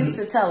 so used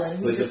to telling.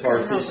 He Put the just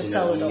couldn't help but partition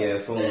tell up it when you all.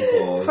 have phone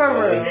calls. For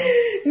right? real.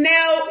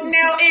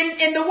 Now,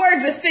 in the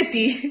words of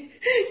 50,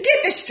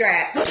 get the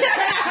strap.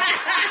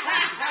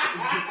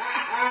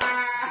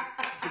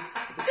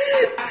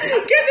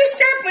 Get the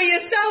strap for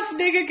yourself,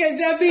 nigga, because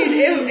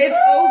it's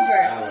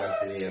over. I was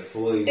about to say, yeah,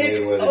 Floyd It's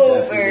Mayweather over.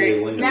 definitely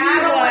did win the Now I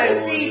don't want Super to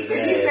Bowl see on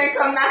 50 his Cent ass.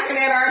 come knocking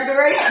at our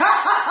door.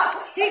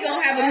 He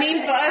gonna have a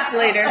meme for us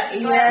later.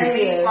 Yeah,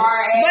 he is.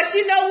 But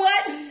you know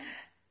what?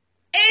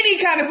 Any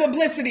kind of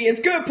publicity is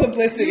good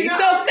publicity.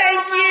 So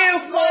thank you,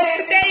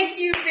 Floyd. Thank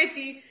you,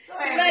 50.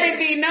 Let it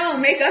be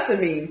known. Make us a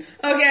meme.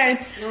 Okay?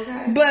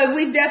 But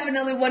we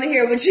definitely want to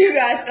hear what you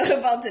guys thought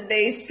about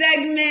today's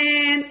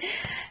segment.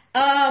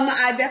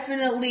 I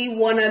definitely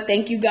want to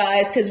thank you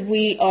guys because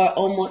we are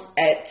almost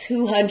at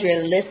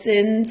 200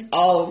 listens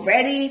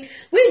already.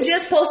 We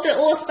just posted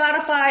on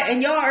Spotify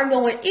and y'all are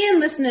going and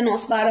listening on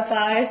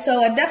Spotify.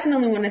 So I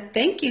definitely want to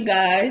thank you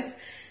guys.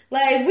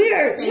 Like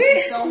we're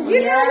so much.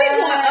 we're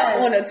going up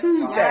on a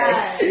Tuesday.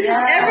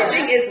 Yes.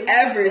 Everything is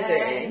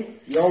everything.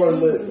 Y'all are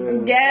lit,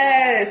 man.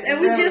 Yes, and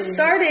we Really. just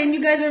started, and you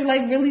guys are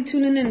like really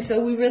tuning in,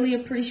 so we really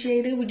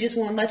appreciate it. We just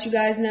want to let you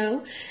guys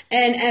know.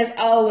 And as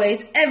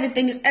always,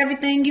 everything is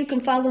everything. You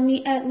can follow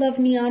me at Love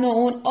Niana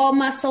on all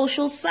my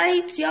social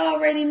sites. Y'all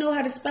already know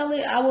how to spell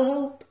it, I will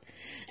hope.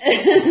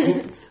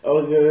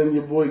 Oh yeah, and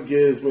your boy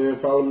Giz, man.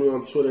 Follow me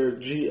on Twitter,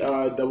 GIZZY.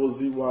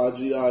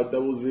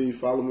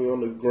 Follow me on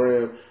the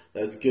gram.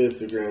 That's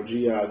Gizstagram,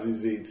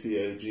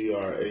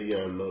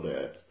 GIZZTAGRAM. Know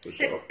that for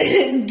sure.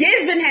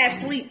 Giz been half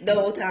asleep the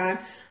whole time.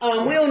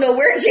 We don't know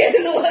where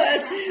Giz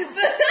was,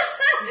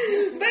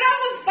 but I'm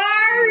gonna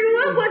fire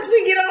you up once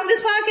we get off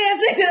this podcast.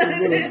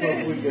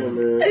 Weekend,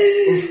 man.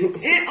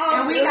 And also,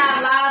 And we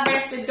got Live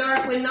After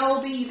Dark with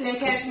Nobi. You can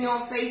catch me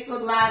on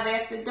Facebook, Live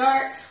After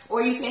Dark,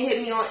 or you can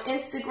hit me on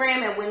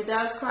Instagram at When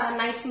Doves Cry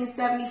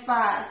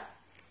 1975.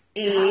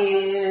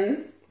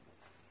 and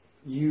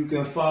You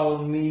can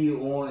follow me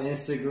on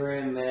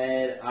Instagram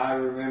at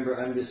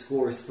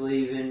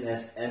 @IRemember_slavin.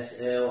 That's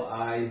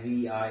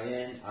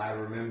SLIVIN. I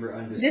remember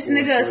 _ this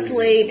nigga a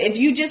slave. If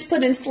you just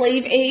put in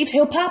slave Ave,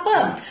 he'll pop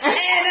up.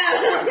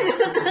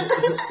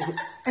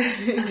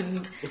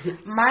 And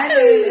My name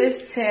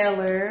is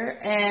Taylor,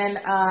 and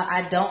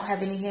I don't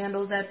have any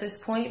handles at this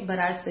point, but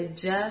I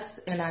suggest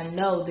and I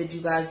know that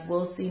you guys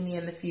will see me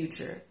in the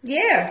future.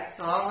 yeah,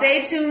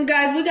 stay tuned,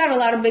 guys. We got a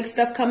lot of big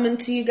stuff coming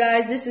to you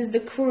guys. This is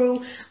the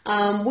crew.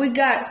 We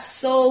got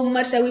so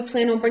much that we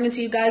plan on bringing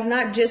to you guys,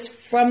 not just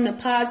from the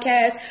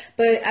podcast,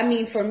 but I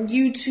mean from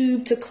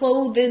YouTube to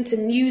clothing to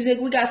music.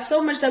 We got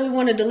so much that we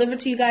want to deliver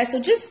to you guys. So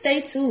just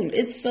stay tuned.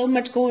 It's so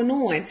much going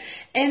on.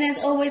 And as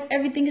always,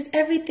 everything is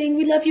everything.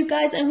 We love you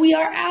guys, and we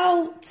are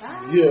out.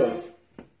 Yeah.